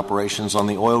for the operations on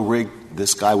the oil rig,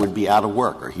 this guy would be out of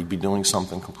work, or he'd be doing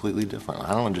something completely different.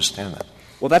 I don't understand that.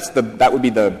 Well, that would be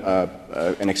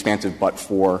an expansive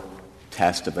but-for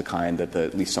test of the kind that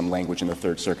at least some language in the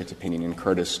Third Circuit's opinion in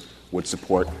Curtis would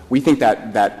support. We think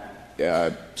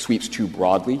that sweeps too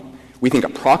broadly. We think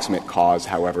approximate cause,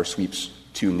 however, sweeps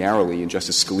too narrowly. And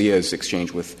Justice Scalia's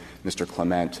exchange with Mr.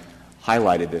 Clement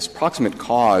highlighted this. Proximate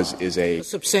cause is a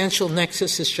substantial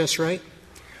nexus is just right.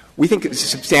 We think it's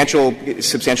substantial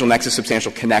nexus,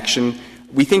 substantial connection.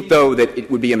 We think, though, that it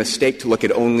would be a mistake to look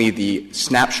at only the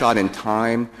snapshot in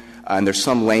time, and there's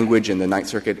some language in the Ninth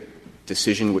Circuit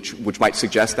decision which might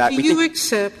suggest that. Do you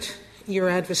accept your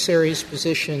adversary's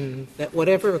position that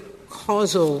whatever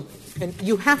causal, and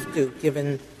you have to,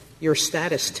 given your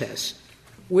status test,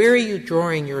 where are you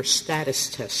drawing your status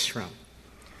tests from?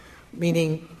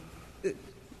 Meaning,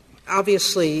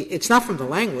 obviously, it's not from the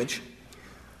language.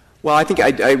 Well, I think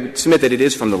I would submit that it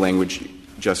is from the language,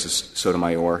 Justice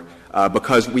Sotomayor,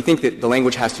 because we think that the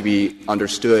language has to be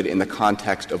understood in the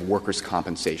context of workers'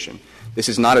 compensation. This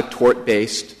is not a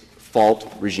tort-based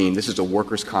fault regime. This is a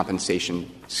workers'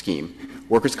 compensation scheme.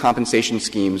 Workers' compensation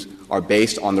schemes are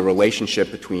based on the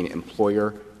relationship between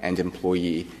employer and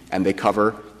employee, and they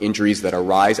cover injuries that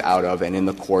arise out of and in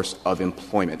the course of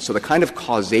employment. So the kind of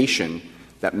causation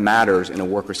that matters in a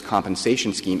workers'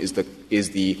 compensation scheme is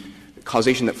the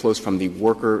causation that flows from the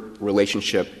worker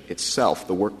relationship itself,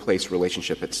 the workplace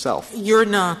relationship itself. You're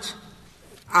not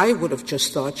 — I would have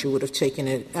just thought you would have taken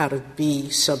it out of B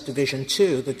subdivision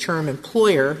 2. The term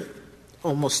employer,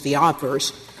 almost the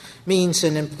obverse, means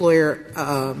an employer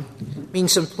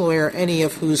any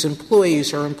of whose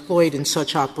employees are employed in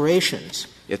such operations.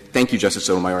 Yeah, thank you, Justice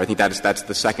Sotomayor. I think that's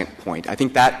the second point. I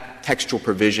think that textual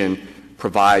provision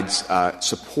provides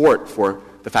support for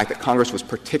the fact that Congress was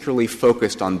particularly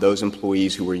focused on those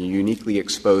employees who were uniquely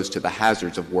exposed to the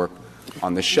hazards of work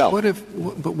on the shelf. What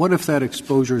if that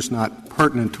exposure is not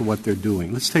pertinent to what they're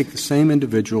doing? Let's take the same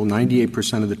individual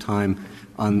 98% of the time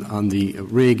on the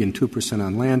rig and 2%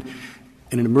 on land,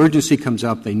 and an emergency comes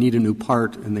up, they need a new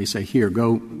part, and they say, here,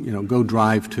 go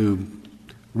drive to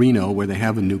Reno where they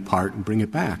have a new part and bring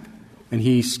it back. And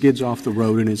he skids off the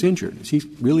road and is injured. Is he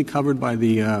really covered by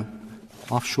the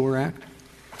Offshore Act?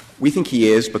 We think he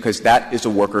is, because that is a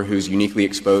worker who's uniquely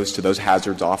exposed to those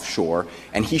hazards offshore,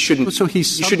 and he shouldn't. So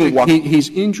he's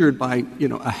injured by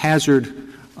a hazard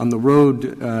on the road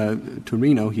to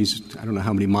Reno. I don't know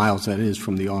how many miles that is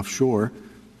from the offshore,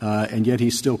 and yet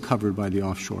he's still covered by the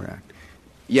Offshore Act.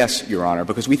 Yes, Your Honor,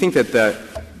 because we think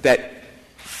that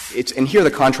it's, and here the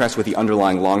contrast with the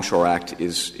underlying Longshore Act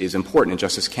is important, and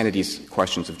Justice Kennedy's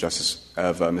questions of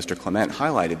Mr. Clement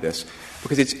highlighted this,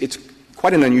 because it's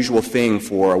quite an unusual thing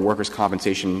for a workers'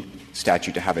 compensation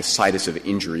statute to have a situs of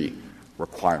injury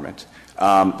requirement.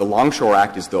 The Longshore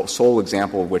Act is the sole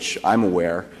example of which I'm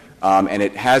aware, and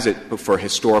it has it for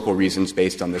historical reasons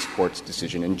based on this Court's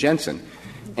decision in Jensen.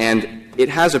 And it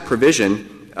has a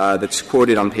provision that's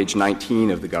quoted on page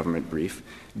 19 of the government brief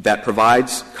that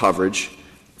provides coverage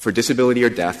for disability or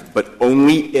death, but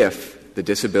only if the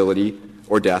disability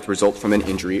or death result from an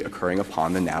injury occurring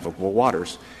upon the navigable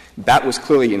waters. That was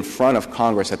clearly in front of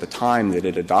Congress at the time that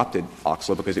it adopted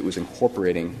OXLA because it was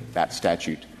incorporating that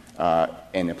statute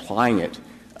and applying it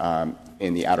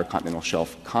in the Outer Continental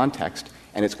Shelf context.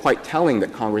 And it's quite telling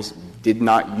that Congress did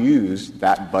not use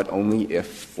that but only if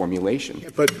formulation.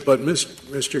 But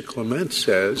Mr. Clement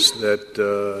says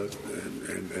that,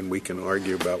 and we can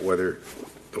argue about whether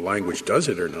the language does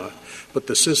it or not, but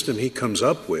the system he comes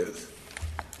up with,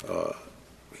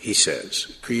 he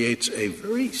says, creates a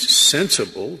very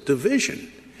sensible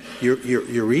division.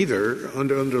 You're either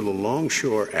under the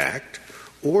Longshore Act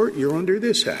or you're under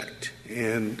this Act.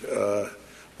 And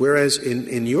whereas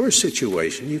in your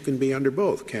situation, you can be under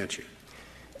both, can't you?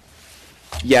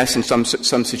 Yes, in some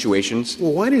situations.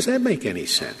 Well, why does that make any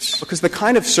sense? Because the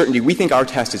kind of certainty, we think our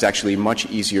test is actually much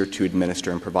easier to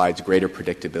administer and provides greater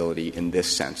predictability in this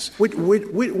sense.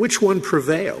 Which one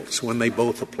prevails when they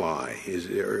both apply?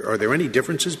 Are there any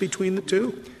differences between the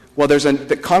two? Well,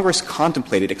 the Congress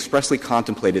expressly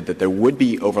contemplated that there would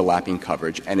be overlapping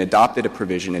coverage and adopted a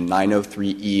provision in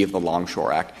 903E of the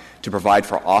Longshore Act to provide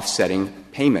for offsetting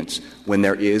payments when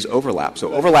there is overlap.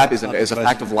 So overlap is a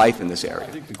fact of life in this area.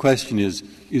 I think the question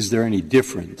is there any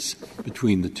difference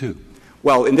between the two?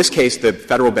 Well, in this case, the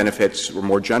federal benefits were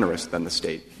more generous than the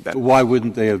state benefits. Why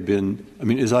wouldn't they have been? I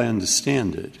mean, as I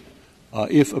understand it,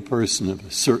 if a person of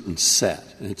a certain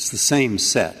set, and it's the same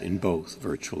set in both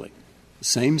virtually, the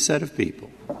same set of people,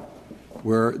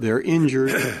 where they're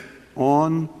injured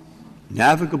on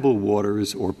navigable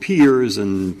waters or piers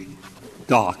and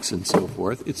docks and so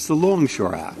forth, it's the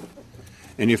Longshore Act.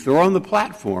 And if they're on the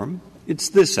platform, it's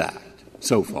this Act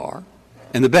so far,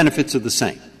 and the benefits are the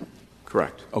same.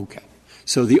 Correct. Okay.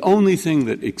 So the only thing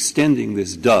that extending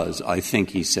this does, I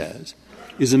think he says,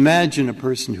 is imagine a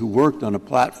person who worked on a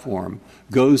platform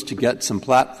goes to get some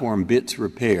platform bits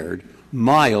repaired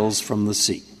miles from the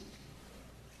sea.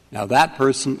 Now, that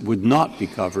person would not be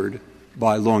covered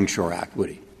by Longshore Act, would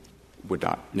he? Would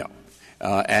not. No.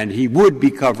 And he would be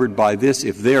covered by this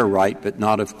if they're right, but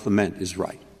not if Clement is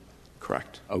right.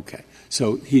 Correct. Okay.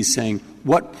 So he's saying,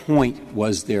 what point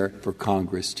was there for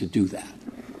Congress to do that?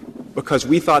 Because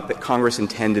we thought that Congress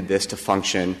intended this to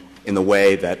function in the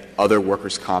way that other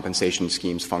workers' compensation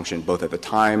schemes function, both at the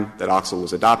time that OXLA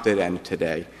was adopted and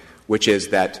today, which is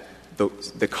that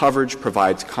the coverage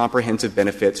provides comprehensive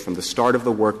benefits from the start of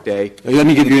the workday. Let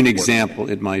me give you an example.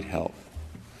 It might help.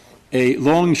 A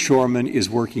longshoreman is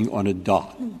working on a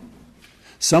dock.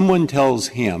 Someone tells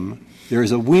him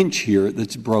there's a winch here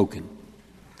that's broken.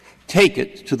 Take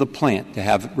it to the plant to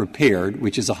have it repaired,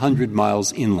 which is 100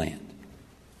 miles inland.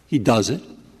 He does it,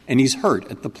 and he's hurt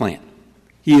at the plant.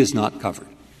 He is not covered.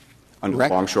 Under the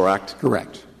Longshore Act?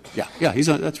 Correct. Yeah,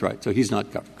 that's right. So he's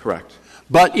not covered. Correct.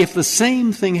 But if the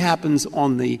same thing happens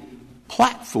on the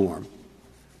platform,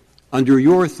 under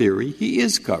your theory, he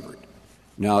is covered.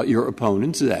 Now, your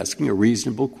opponent is asking a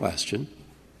reasonable question.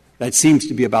 That seems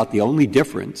to be about the only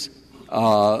difference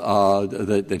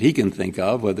that he can think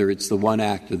of, whether it's the one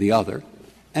act or the other.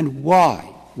 And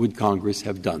why would Congress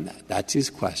have done that? That's his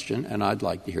question, and I'd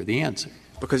like to hear the answer.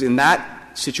 Because in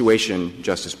that situation,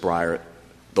 Justice Breyer,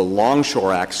 the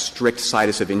Longshore Act's strict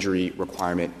situs of injury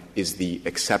requirement is the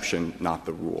exception, not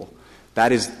the rule.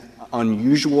 That is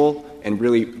unusual and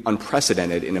really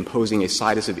unprecedented in imposing a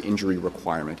situs of injury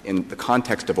requirement in the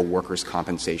context of a workers'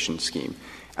 compensation scheme.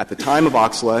 At the time of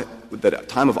OXLA,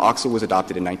 was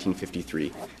adopted in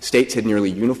 1953, states had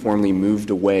nearly uniformly moved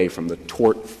away from the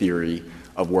tort theory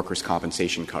of workers'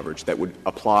 compensation coverage that would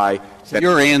apply. So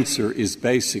your answer is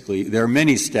basically there are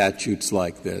many statutes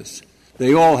like this.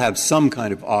 They all have some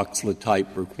kind of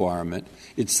OXLA-type requirement.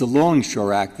 It's the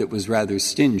Longshore Act that was rather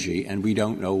stingy, and we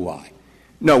don't know why.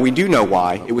 No, we do know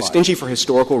why. It was stingy for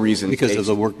historical reasons. Because of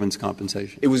the workman's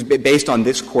compensation. It was based on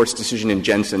this Court's decision in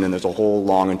Jensen, and there's a whole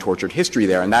long and tortured history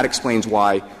there, and that explains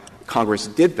why Congress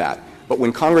did that. But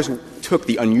when Congress took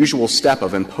the unusual step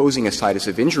of imposing a situs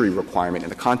of injury requirement in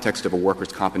the context of a workers'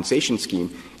 compensation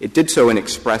scheme, it did so in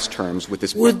express terms with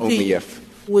this only if.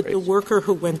 Would the worker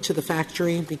who went to the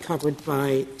factory be covered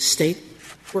by state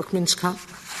workman's comp?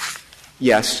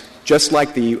 Yes. Just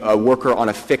like the worker on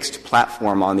a fixed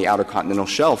platform on the Outer Continental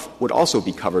Shelf would also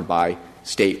be covered by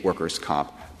state workers'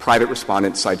 comp. Private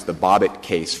respondent cites the Bobbitt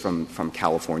case from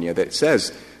California that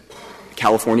says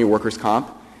California workers' comp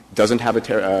doesn't have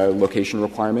a location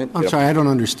requirement. I'm sorry, I don't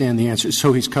understand the answer.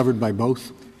 So he's covered by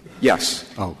both?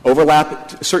 Yes. Oh.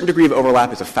 Overlap, a certain degree of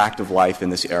overlap is a fact of life in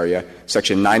this area.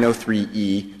 Section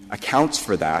 903E accounts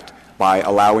for that by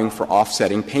allowing for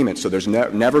offsetting payments. So there's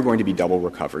never going to be double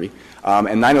recovery.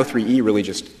 And 903E really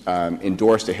just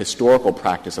endorsed a historical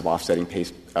practice of offsetting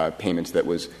payments that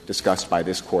was discussed by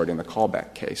this Court in the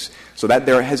Callback case. So that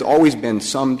there has always been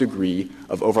some degree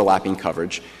of overlapping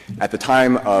coverage. At the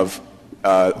time of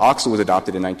OXLA was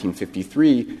adopted in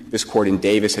 1953, this Court in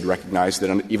Davis had recognized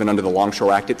that even under the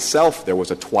Longshore Act itself, there was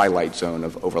a twilight zone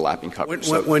of overlapping coverage.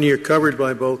 When you're covered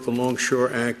by both the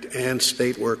Longshore Act and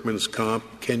state workman's comp,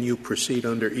 can you proceed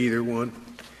under either one?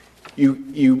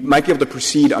 You might be able to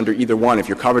proceed under either one if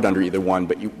you're covered under either one,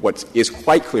 but what is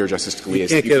quite clear, Justice Scalia,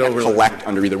 is you can't collect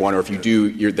under either one, or if you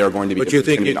do, there are going to be But you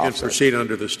think you can offset. proceed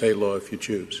under the state law if you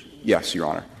choose? Yes, Your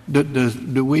Honor.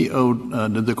 Do we owe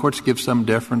did the courts give some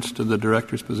deference to the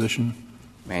director's position?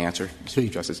 May I answer, Mr.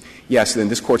 Chief Justice? Yes. In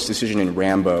this Court's decision in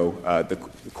Rambo, the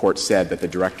Court said that the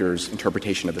director's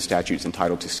interpretation of the statute is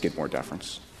entitled to Skidmore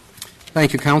deference.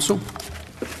 Thank you, counsel.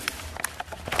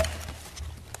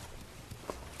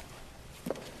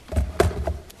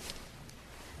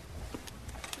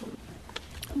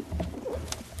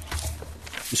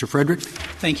 Mr. Frederick.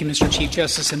 Thank you, Mr. Chief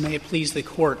Justice, and may it please the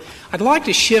Court. I'd like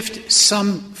to shift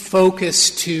some focus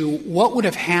to what would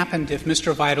have happened if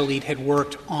Mr. Valladolid had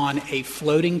worked on a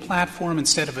floating platform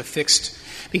instead of a fixed,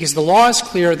 because the law is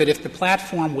clear that if the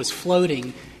platform was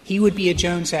floating, he would be a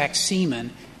Jones Act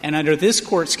seaman, and under this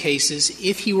Court's cases,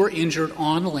 if he were injured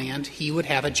on land, he would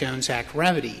have a Jones Act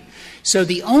remedy. So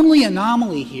the only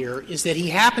anomaly here is that he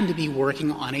happened to be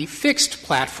working on a fixed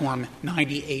platform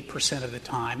 98% of the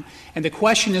time, and the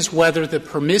question is whether the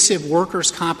permissive workers'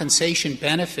 compensation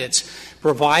benefits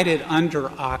provided under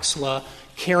OXLA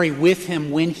carry with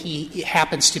him when he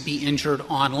happens to be injured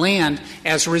on land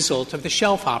as a result of the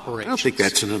shelf operations. I don't think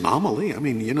that's an anomaly. I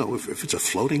mean, if it's a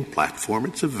floating platform,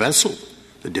 it's a vessel.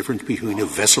 The difference between a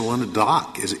vessel and a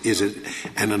dock. Is it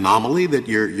an anomaly that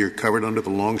you're covered under the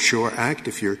Longshore Act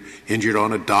if you're injured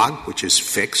on a dock, which is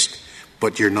fixed,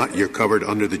 but you're covered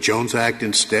under the Jones Act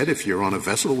instead if you're on a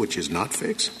vessel which is not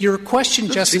fixed? Your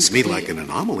question, Justice, seems to me like an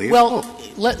anomaly. Well,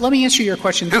 let me answer your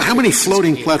question. How many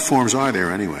floating platforms are there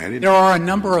anyway? There are a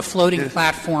number of floating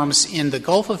platforms in the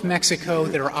Gulf of Mexico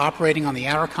that are operating on the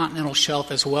Outer Continental Shelf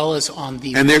as well as on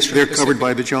the And they're covered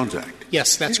by the Jones Act.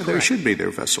 Yes, that's correct. There should be their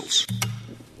vessels.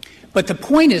 But the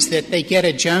point is that they get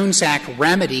a Jones Act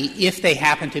remedy if they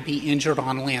happen to be injured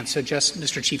on land. So,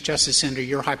 Mr. Chief Justice, under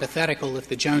your hypothetical, if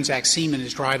the Jones Act seaman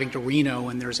is driving to Reno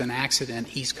and there's an accident,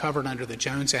 he's covered under the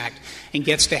Jones Act and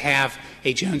gets to have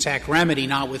a Jones Act remedy,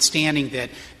 notwithstanding that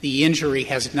the injury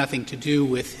has nothing to do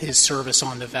with his service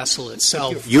on the vessel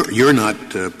itself. You're not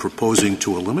proposing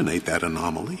to eliminate that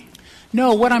anomaly?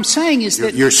 No, what I'm saying is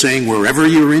that you're saying wherever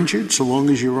you're injured, so long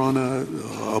as you're on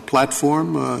a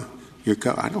platform,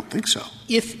 I don't think so.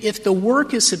 If the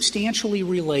work is substantially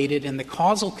related and the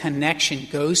causal connection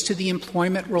goes to the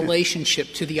employment relationship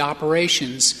to the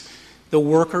operations, the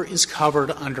worker is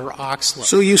covered under OXLA.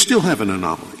 So you still have an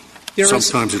anomaly.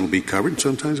 Sometimes it'll be covered,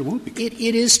 sometimes it won't be covered.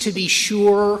 It is, to be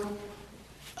sure,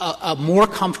 a more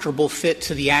comfortable fit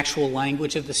to the actual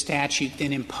language of the statute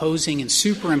than imposing and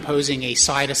superimposing a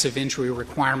situs of injury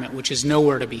requirement, which is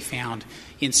nowhere to be found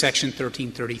in Section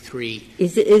 1333.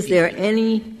 Is there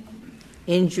any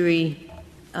injury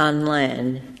on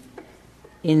land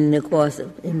in the course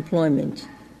of employment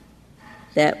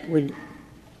that would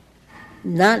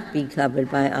not be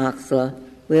covered by OXLA,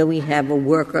 where we have a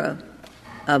worker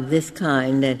of this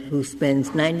kind who spends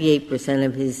 98%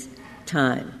 of his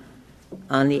time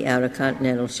on the Outer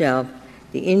Continental Shelf?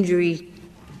 The injury,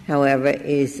 however,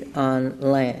 is on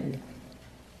land.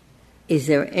 Is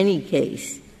there any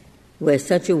case where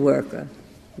such a worker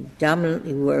who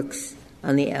dominantly works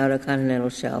on the Outer Continental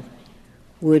Shelf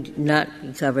would not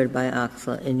be covered by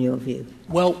OXLA, in your view?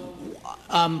 Well,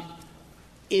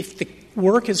 if the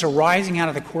work is arising out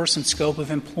of the course and scope of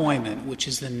employment, which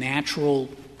is the natural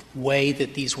way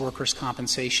that these workers'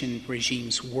 compensation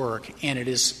regimes work, and it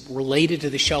is related to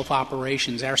the shelf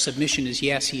operations, our submission is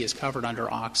yes, he is covered under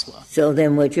OXLA. So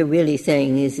then what you're really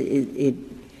saying is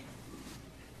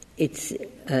it's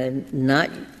not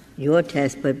your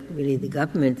test, but really the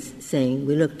government's saying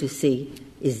we look to see,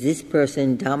 is this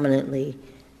person dominantly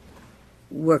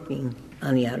working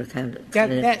on the Outer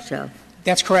Continental Shelf?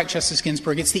 That's correct, Justice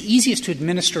Ginsburg. It's the easiest to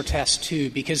administer test, too,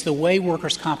 because the way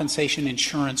workers' compensation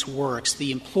insurance works,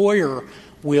 the employer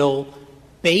will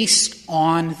based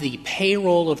on the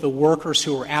payroll of the workers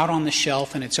who are out on the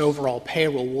shelf and its overall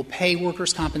payroll, will pay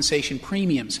workers' compensation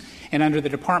premiums. And under the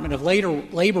Department of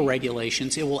Labor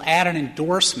regulations, it will add an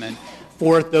endorsement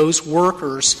for those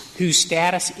workers whose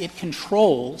status it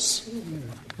controls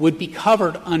would be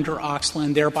covered under OXLA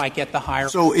and thereby get the higher.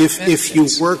 So if you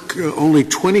work only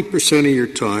 20% of your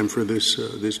time for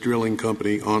this drilling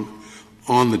company on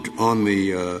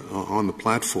the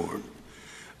platform,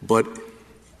 but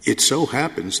it so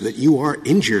happens that you are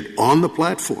injured on the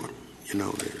platform,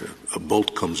 a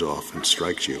bolt comes off and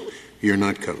strikes you, you're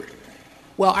not covered.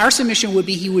 Well, our submission would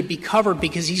be he would be covered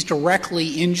because he's directly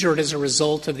injured as a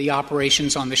result of the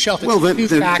operations on the shelf. Well, then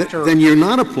you're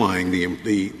not applying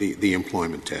the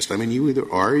employment test. I mean, you either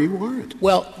are or you aren't.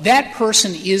 Well, that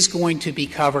person is going to be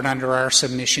covered under our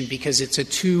submission because it's a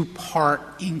two-part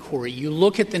inquiry. You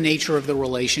look at the nature of the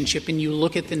relationship and you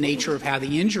look at the nature of how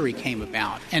the injury came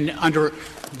about. And under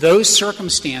those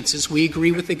circumstances, we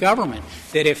agree with the government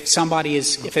that if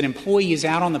an employee is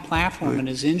out on the platform and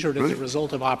is injured as a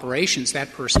result of operations,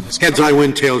 that person is covered. Heads I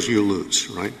win, tails you lose,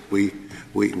 right? We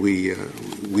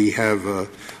have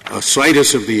a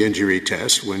situs of the injury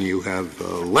test when you have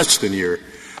less than your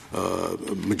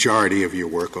majority of your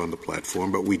work on the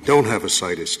platform, but we don't have a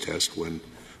situs test when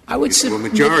I would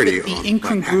submit that the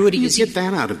incongruity is get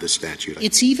that out of the statute.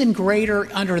 It's even greater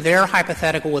under their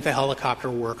hypothetical with a helicopter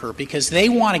worker because they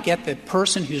want to get the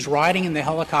person who's riding in the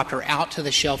helicopter out to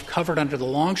the shelf covered under the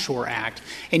Longshore Act,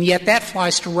 and yet that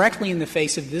flies directly in the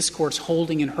face of this Court's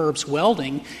holding in Herb's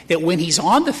Welding that when he's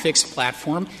on the fixed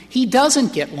platform, he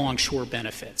doesn't get longshore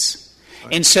benefits.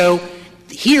 Right. And so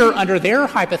here, under their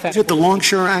hypothetical... Is it the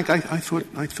Longshore Act? I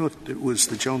thought it was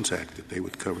the Jones Act that they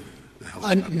would cover.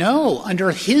 No,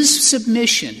 under his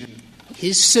submission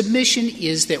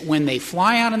is that when they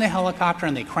fly out in the helicopter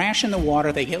and they crash in the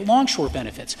water, they get longshore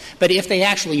benefits. But if they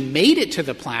actually made it to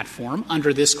the platform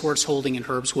under this Court's holding in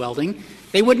Herb's Welding,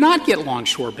 they would not get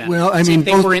longshore benefits. Well, I mean, if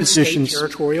they were in state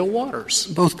territorial waters.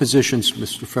 Both positions,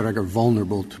 Mr. Frederick, are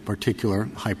vulnerable to particular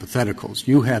hypotheticals.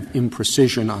 You have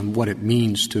imprecision on what it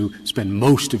means to spend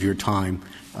most of your time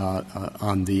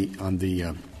on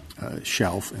the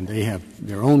shelf, and they have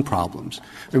their own problems.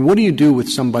 I mean, what do you do with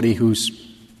somebody who's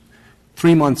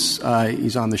 3 months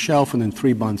he's on the shelf and then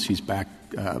 3 months he's back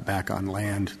on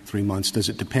land? 3 months. Does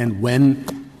it depend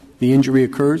when the injury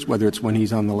occurs, whether it's when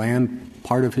he's on the land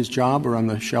part of his job or on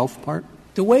the shelf part?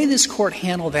 The way this Court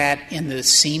handled that in the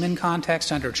seaman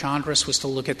context under Chandris was to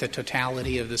look at the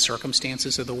totality of the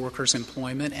circumstances of the worker's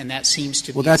employment, and that seems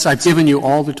to be... Well, I've given you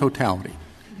all the totality.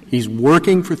 He's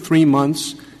working for 3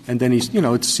 months, and then he's,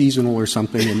 it's seasonal or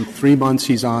something, and 3 months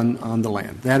he's on the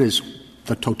land. That is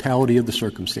the totality of the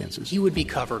circumstances. He would be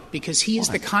covered because he is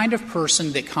the kind of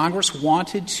person that Congress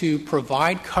wanted to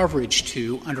provide coverage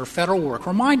to under federal work.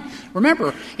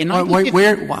 Remember, in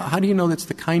how do you know that's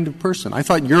the kind of person? I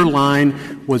thought your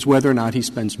line was whether or not he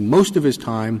spends most of his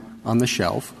time on the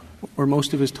shelf or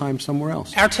most of his time somewhere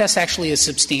else. Our test actually is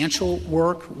substantial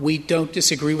work. We don't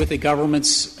disagree with the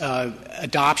government's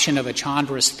adoption of a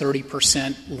Chandris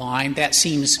 30% line. That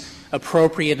seems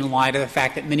appropriate in light of the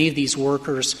fact that many of these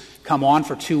workers come on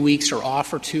for 2 weeks or off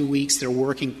for 2 weeks. They're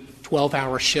working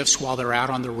 12-hour shifts while they're out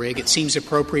on the rig. It seems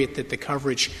appropriate that the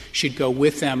coverage should go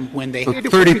with them when they... So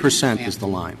 30% is the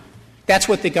line. That's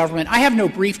what the government... I have no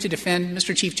brief to defend,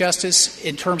 Mr. Chief Justice,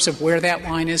 in terms of where that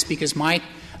line is because my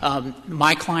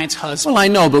client's husband... Well, I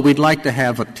know, but we'd like to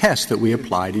have a test that we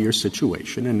apply to your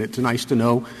situation, and it's nice to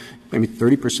know,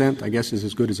 30%, I guess, is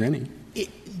as good as any.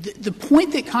 The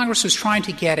point that Congress was trying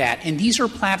to get at, and these are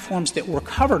platforms that were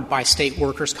covered by state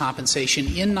workers' compensation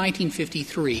in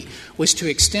 1953, was to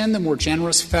extend the more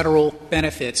generous federal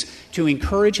benefits to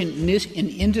encourage an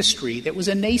industry that was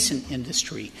a nascent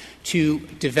industry to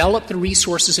develop the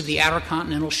resources of the Outer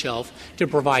Continental Shelf, to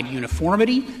provide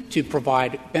uniformity, to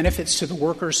provide benefits to the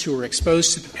workers who were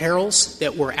exposed to the perils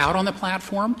that were out on the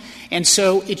platform. And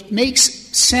so it makes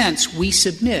sense, we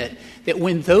submit, that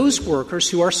when those workers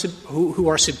who are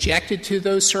subjected to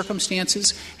those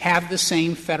circumstances have the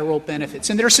same federal benefits.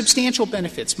 And there are substantial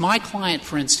benefits. My client,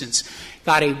 for instance,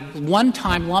 got a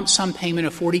one-time lump sum payment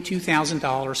of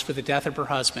 $42,000 for the death of her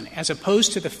husband, as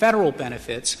opposed to the federal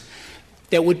benefits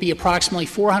that would be approximately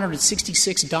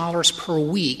 $466 per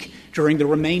week during the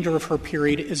remainder of her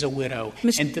period as a widow.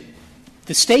 And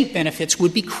the state benefits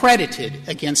would be credited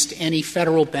against any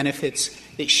federal benefits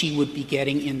that she would be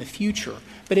getting in the future.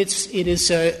 But it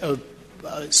is a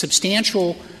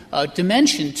substantial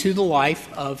dimension to the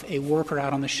life of a worker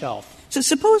out on the shelf. So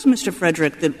suppose, Mr.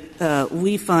 Frederick, that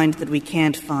we find that we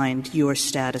can't find your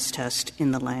status test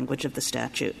in the language of the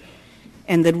statute.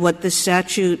 and that what the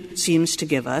statute seems to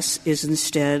give us is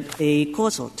instead a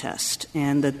causal test,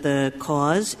 and that the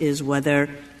cause is whether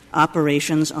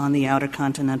operations on the outer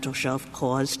continental shelf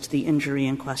caused the injury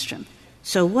in question.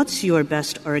 So what's your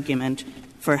best argument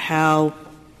for how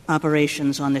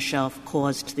operations on the shelf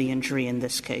caused the injury in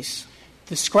this case?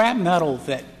 The scrap metal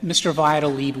that Mr.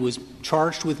 Valladolid was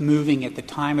charged with moving at the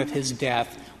time of his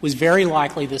death was very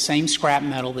likely the same scrap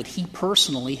metal that he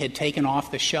personally had taken off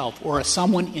the shelf, or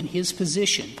someone in his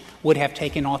position would have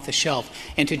taken off the shelf.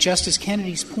 And to Justice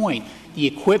Kennedy's point, the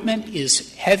equipment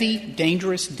is heavy,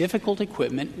 dangerous, difficult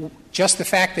equipment. Just the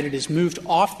fact that it is moved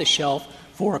off the shelf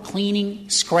for cleaning,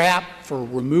 scrap, for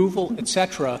removal,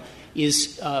 etc.,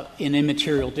 is an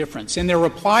immaterial difference. In their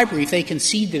reply brief, they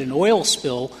concede that an oil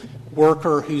spill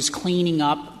worker who's cleaning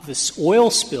up this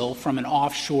oil spill from an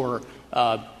offshore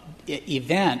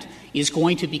event is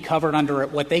going to be covered under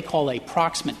what they call a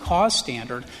proximate cause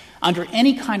standard. Under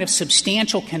any kind of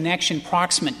substantial connection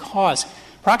proximate cause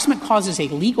is a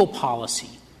legal policy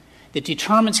that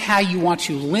determines how you want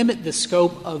to limit the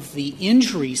scope of the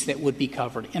injuries that would be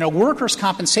covered. In a workers'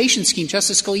 compensation scheme,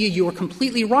 Justice Scalia, you were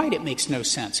completely right. It makes no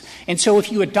sense. And so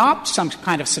if you adopt some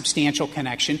kind of substantial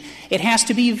connection, it has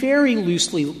to be very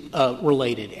loosely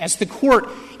related. As the Court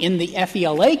in the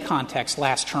FELA context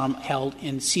last term held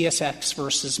in CSX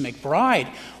versus McBride,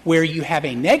 where you have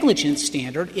a negligence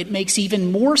standard, it makes even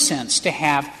more sense to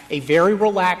have a very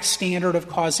relaxed standard of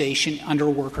causation under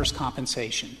workers'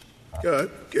 compensation.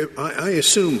 I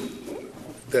assume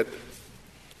that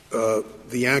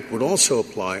the Act would also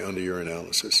apply, under your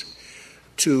analysis,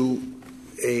 to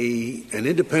an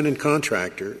independent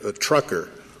contractor, a trucker,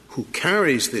 who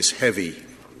carries this heavy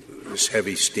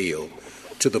steel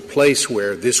to the place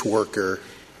where this worker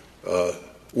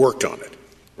worked on it,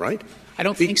 right? I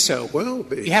don't think so. Well,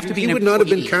 you have to be he an would employee. not have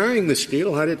been carrying the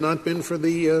steel had it not been for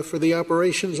the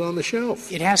operations on the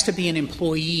shelf. It has to be an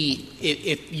employee.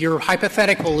 If your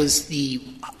hypothetical is the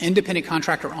independent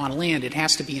contractor on land, it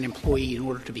has to be an employee in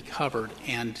order to be covered,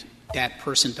 and that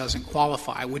person doesn't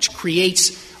qualify, which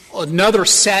creates another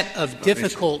set of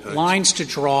difficult lines to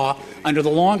draw under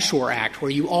the Longshore Act, where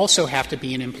you also have to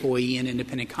be an employee and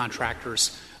independent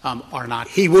contractors are not.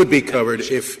 He would be covered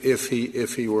if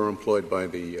he were employed by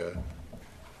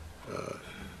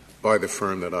the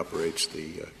firm that operates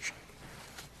the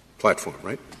platform,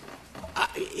 right?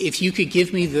 If you could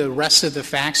give me the rest of the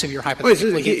facts of your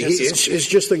hypothetical. It's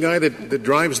just the guy that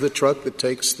drives the truck that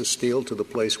takes the steel to the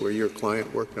place where your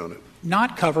client worked on it.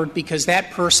 Not covered because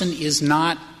that person is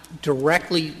not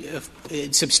directly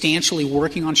substantially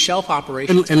working on shelf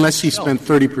operations. Unless he spent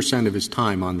 30% of his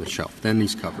time on the shelf. Then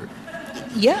he's covered.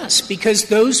 Yes, because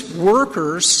those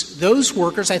workers,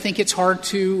 I think it's hard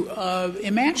to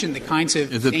imagine the kinds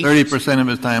of. Is it 30% of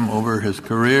his time over his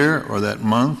career, or that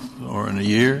month, or in a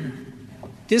year?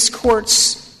 This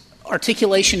Court's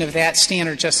articulation of that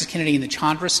standard, Justice Kennedy, in the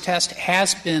Chandras test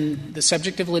has been the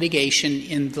subject of litigation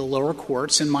in the lower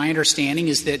courts, and my understanding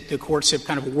is that the courts have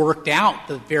kind of worked out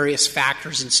the various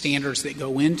factors and standards that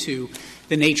go into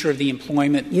the nature of the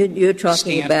employment. You're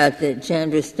talking about the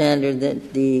Chandras standard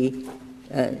that the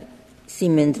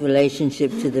seaman's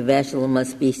relationship to the vessel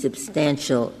must be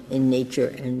substantial in nature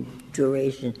and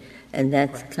duration, and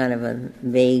that's kind of a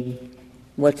vague.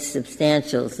 What's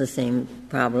substantial is the same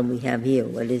problem we have here.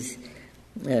 What is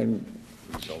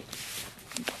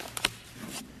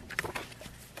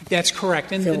That's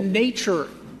correct. And the nature,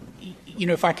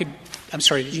 if I could — I'm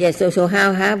sorry. Yes, so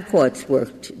how have courts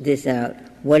worked this out?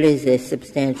 What is a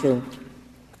substantial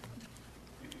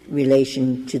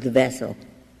relation to the vessel?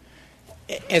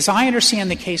 As I understand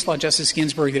the case law, Justice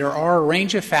Ginsburg, there are a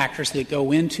range of factors that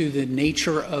go into the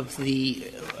nature of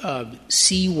the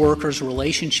sea worker's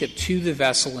relationship to the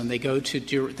vessel, and they go to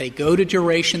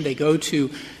duration, they go to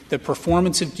the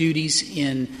performance of duties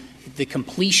in the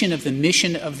completion of the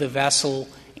mission of the vessel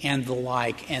and the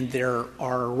like. And there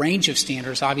are a range of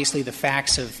standards. Obviously, the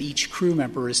facts of each crew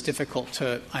member is difficult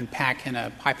to unpack in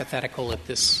a hypothetical at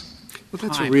this. Well,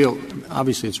 that's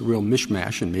obviously it's a real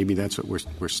mishmash, and maybe that's what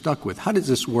we're stuck with. How does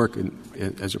this work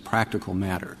as a practical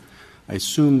matter? I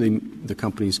assume the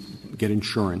companies get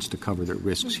insurance to cover their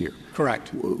risks here. Correct.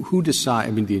 Who decide?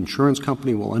 I mean, the insurance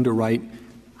company will underwrite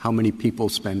how many people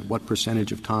spend what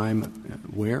percentage of time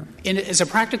where? And as a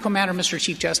practical matter, Mr.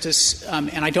 Chief Justice,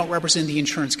 and I don't represent the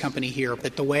insurance company here,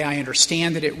 but the way I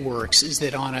understand that it works is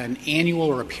that on an annual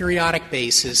or a periodic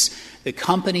basis, the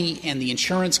company and the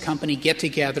insurance company get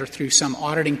together through some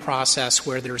auditing process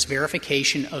where there's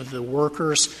verification of the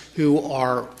workers who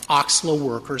are OXLA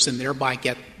workers and thereby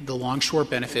get the longshore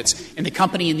benefits, and the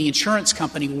company and the insurance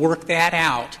company work that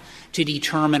out to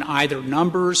determine either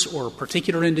numbers or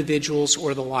particular individuals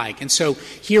or the like. And so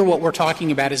here what we're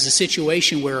talking about is a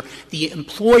situation where the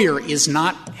employer is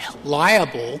not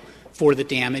liable for the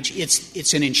damage.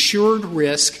 It's an insured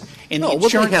risk. And the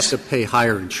insurance they have to pay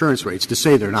higher insurance rates. To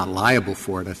say they're not liable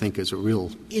for it, I think, is a real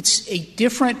 — It's a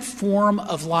different form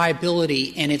of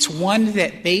liability, and it's one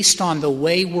that, based on the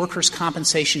way workers'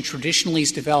 compensation traditionally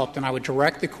is developed, and I would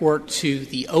direct the Court to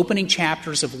the opening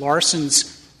chapters of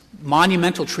Larson's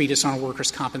monumental treatise on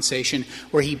workers' compensation,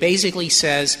 where he basically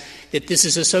says that this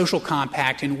is a social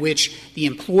compact in which the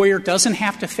employer doesn't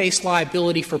have to face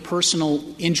liability for personal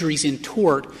injuries in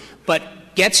tort, but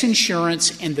gets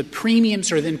insurance, and the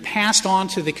premiums are then passed on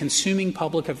to the consuming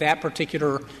public of that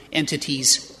particular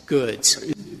entity's goods.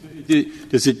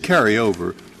 Does it carry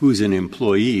over who's an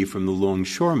employee from the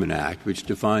Longshoreman Act, which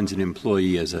defines an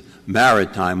employee as a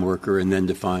maritime worker and then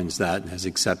defines that and has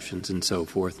exceptions and so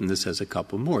forth, and this has a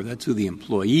couple more? That's who the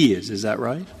employee is that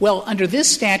right? Well, under this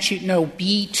statute, no,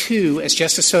 B-2, as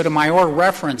Justice Sotomayor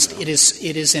referenced, it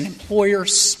is an employer,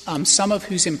 some of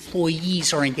whose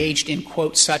employees are engaged in,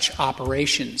 quote, such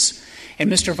operations. And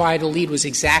Mr. Valladolid was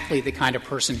exactly the kind of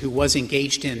person who was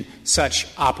engaged in such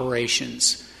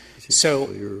operations. So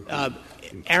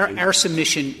our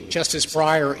submission, Justice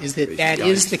Breyer, is that that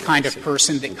is the kind of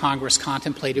person that Congress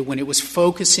contemplated when it was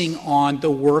focusing on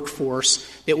the workforce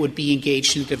that would be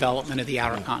engaged in development of the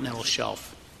Outer Continental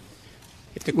Shelf.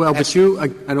 Well, but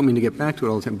I don't mean to get back to it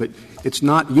all the time, but it's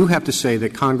not — you have to say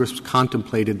that Congress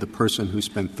contemplated the person who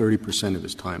spent 30% of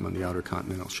his time on the Outer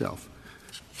Continental Shelf.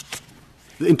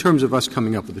 In terms of us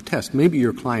coming up with a test, maybe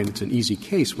your client, it's an easy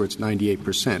case where it's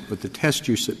 98%, but the test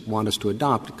you want us to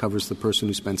adopt covers the person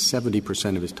who spends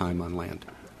 70% of his time on land.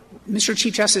 Mr.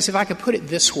 Chief Justice, if I could put it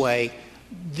this way,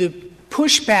 the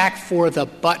pushback for the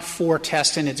but-for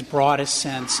test in its broadest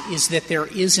sense is that there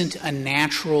isn't a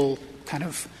natural kind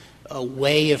of a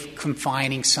way of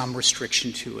confining some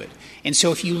restriction to it. And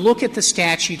so if you look at the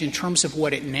statute in terms of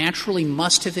what it naturally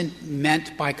must have been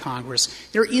meant by Congress,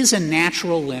 there is a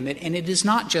natural limit, and it is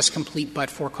not just complete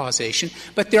but-for causation,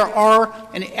 but there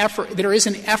is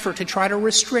an effort to try to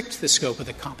restrict the scope of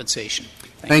the compensation.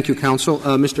 Thank you, counsel.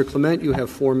 Mr. Clement, you have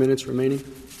 4 minutes remaining.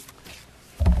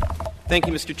 Thank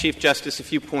you, Mr. Chief Justice. A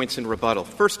few points in rebuttal.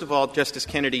 First of all, Justice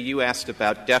Kennedy, you asked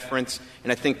about deference,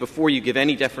 and I think before you give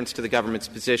any deference to the government's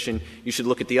position, you should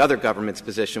look at the other government's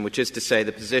position, which is to say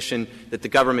the position that the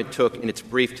government took in its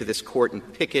brief to this Court in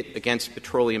Pickett against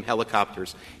petroleum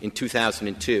helicopters in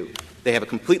 2002. They have a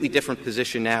completely different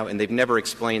position now, and they've never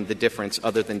explained the difference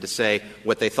other than to say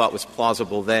what they thought was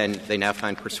plausible then, they now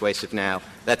find persuasive now.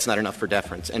 That's not enough for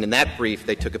deference. And in that brief,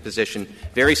 they took a position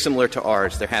very similar to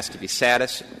ours. There has to be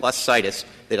status plus situs.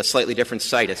 They had a slightly different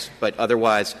situs, but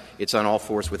otherwise it's on all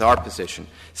fours with our position.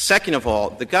 Second of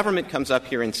all, the government comes up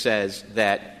here and says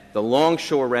that the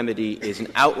longshore remedy is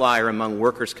an outlier among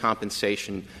workers'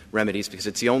 compensation remedies because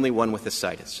it's the only one with a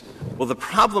situs. Well, the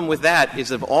problem with that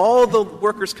is of all the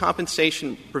workers'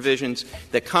 compensation provisions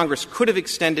that Congress could have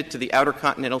extended to the Outer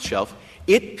Continental Shelf,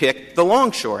 it picked the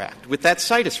Longshore Act with that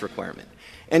situs requirement.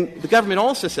 And the government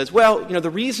also says, well, the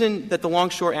reason that the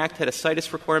Longshore Act had a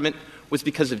situs requirement was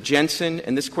because of Jensen,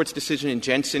 and this Court's decision in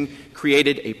Jensen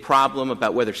created a problem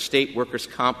about whether state workers'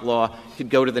 comp law could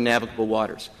go to the navigable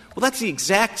waters. Well, that's the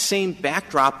exact same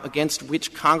backdrop against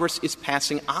which Congress is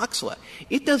passing OXLA.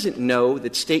 It doesn't know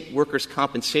that state workers'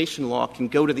 compensation law can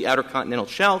go to the Outer Continental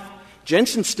Shelf.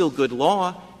 Jensen's still good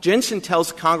law. Jensen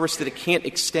tells Congress that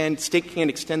state can't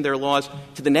extend their laws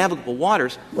to the navigable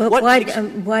waters. Well,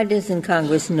 why doesn't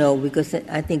Congress know? Because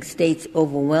I think states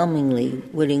overwhelmingly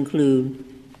would include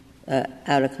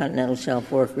Outer Continental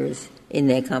Shelf workers in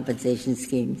their compensation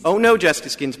schemes. Oh, no,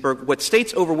 Justice Ginsburg. What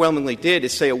states overwhelmingly did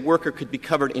is say a worker could be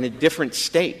covered in a different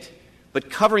state. But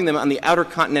covering them on the Outer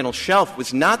Continental Shelf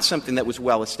was not something that was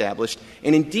well established.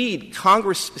 And indeed,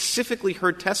 Congress specifically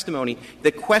heard testimony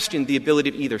that questioned the ability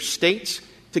of either states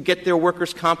to get their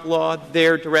workers' comp law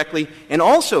there directly, and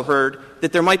also heard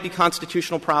that there might be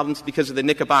constitutional problems because of the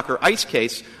Knickerbocker Ice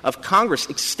case of Congress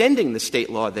extending the state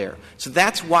law there. So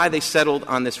that's why they settled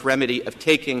on this remedy of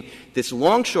taking this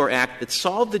Longshore Act that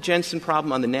solved the Jensen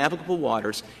problem on the navigable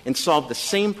waters and solved the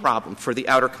same problem for the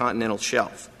Outer Continental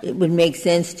Shelf. It would make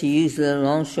sense to use the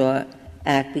Longshore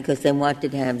Act because they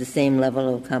wanted to have the same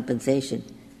level of compensation.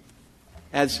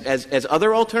 As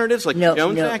other alternatives, like the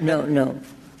Jones Act? No.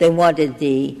 They wanted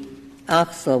the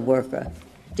OXLA worker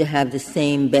to have the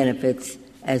same benefits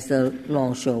as the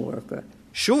longshore worker.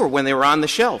 Sure, when they were on the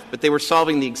shelf, but they were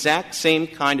solving the exact same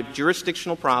kind of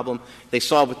jurisdictional problem they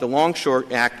solved with the Longshore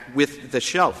Act with the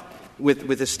shelf, with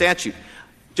the statute.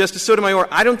 Justice Sotomayor,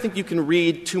 I don't think you can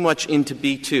read too much into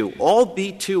B-2. All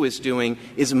B-2 is doing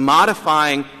is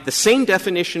modifying the same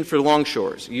definition for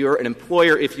longshores. You're an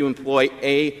employer if you employ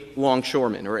a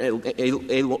longshoreman or a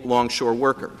longshore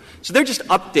worker. So they're just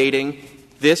updating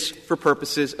this for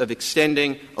purposes of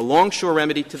extending a longshore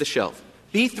remedy to the shelf.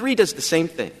 B-3 does the same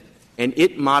thing, and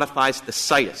it modifies the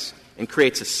situs and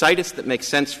creates a situs that makes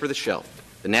sense for the shelf.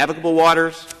 The navigable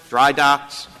waters, dry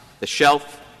docks, the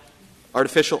shelf,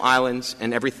 artificial islands,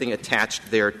 and everything attached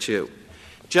thereto.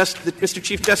 Mr.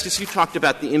 Chief Justice, you talked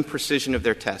about the imprecision of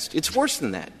their test. It's worse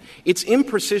than that. It's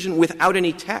imprecision without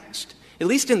any text. At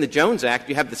least in the Jones Act,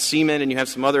 you have the seamen and you have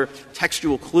some other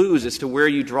textual clues as to where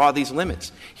you draw these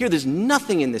limits. Here, there's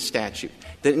nothing in this statute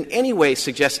that in any way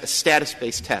suggests a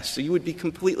status-based test, so you would be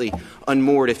completely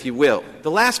unmoored, if you will.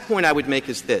 The last point I would make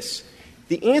is this.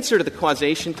 The answer to the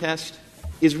causation test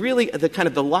is really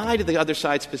the lie to the other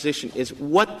side's position is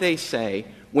what they say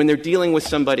when they're dealing with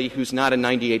somebody who's not a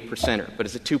 98%er, but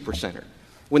is a 2%er.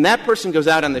 When that person goes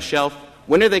out on the shelf,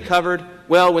 when are they covered?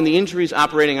 Well, when the injuries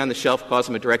operating on the shelf cause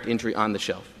them a direct injury on the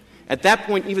shelf. At that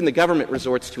point, even the government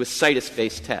resorts to a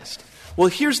situs-based test. Well,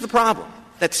 here's the problem.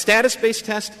 That status-based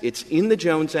test, it's in the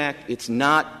Jones Act. It's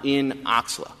not in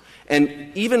OXLA.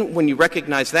 And even when you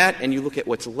recognize that and you look at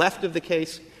what's left of the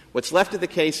case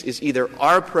is either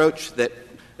our approach that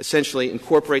essentially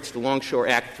incorporates the Longshore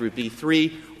Act through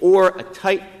B-3 or a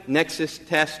tight nexus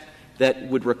test that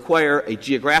would require a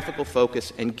geographical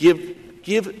focus and give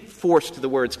force to the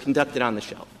words conducted on the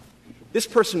shelf. This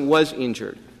person was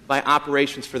injured by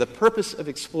operations for the purpose of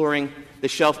exploring the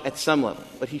shelf at some level,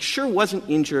 but he sure wasn't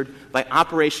injured by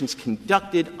operations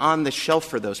conducted on the shelf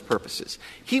for those purposes.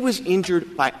 He was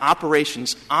injured by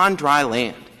operations on dry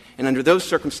land. And under those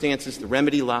circumstances, the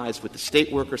remedy lies with the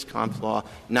state workers' comp law,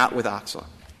 not with OXLA.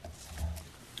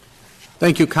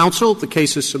 Thank you, counsel. The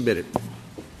case is submitted.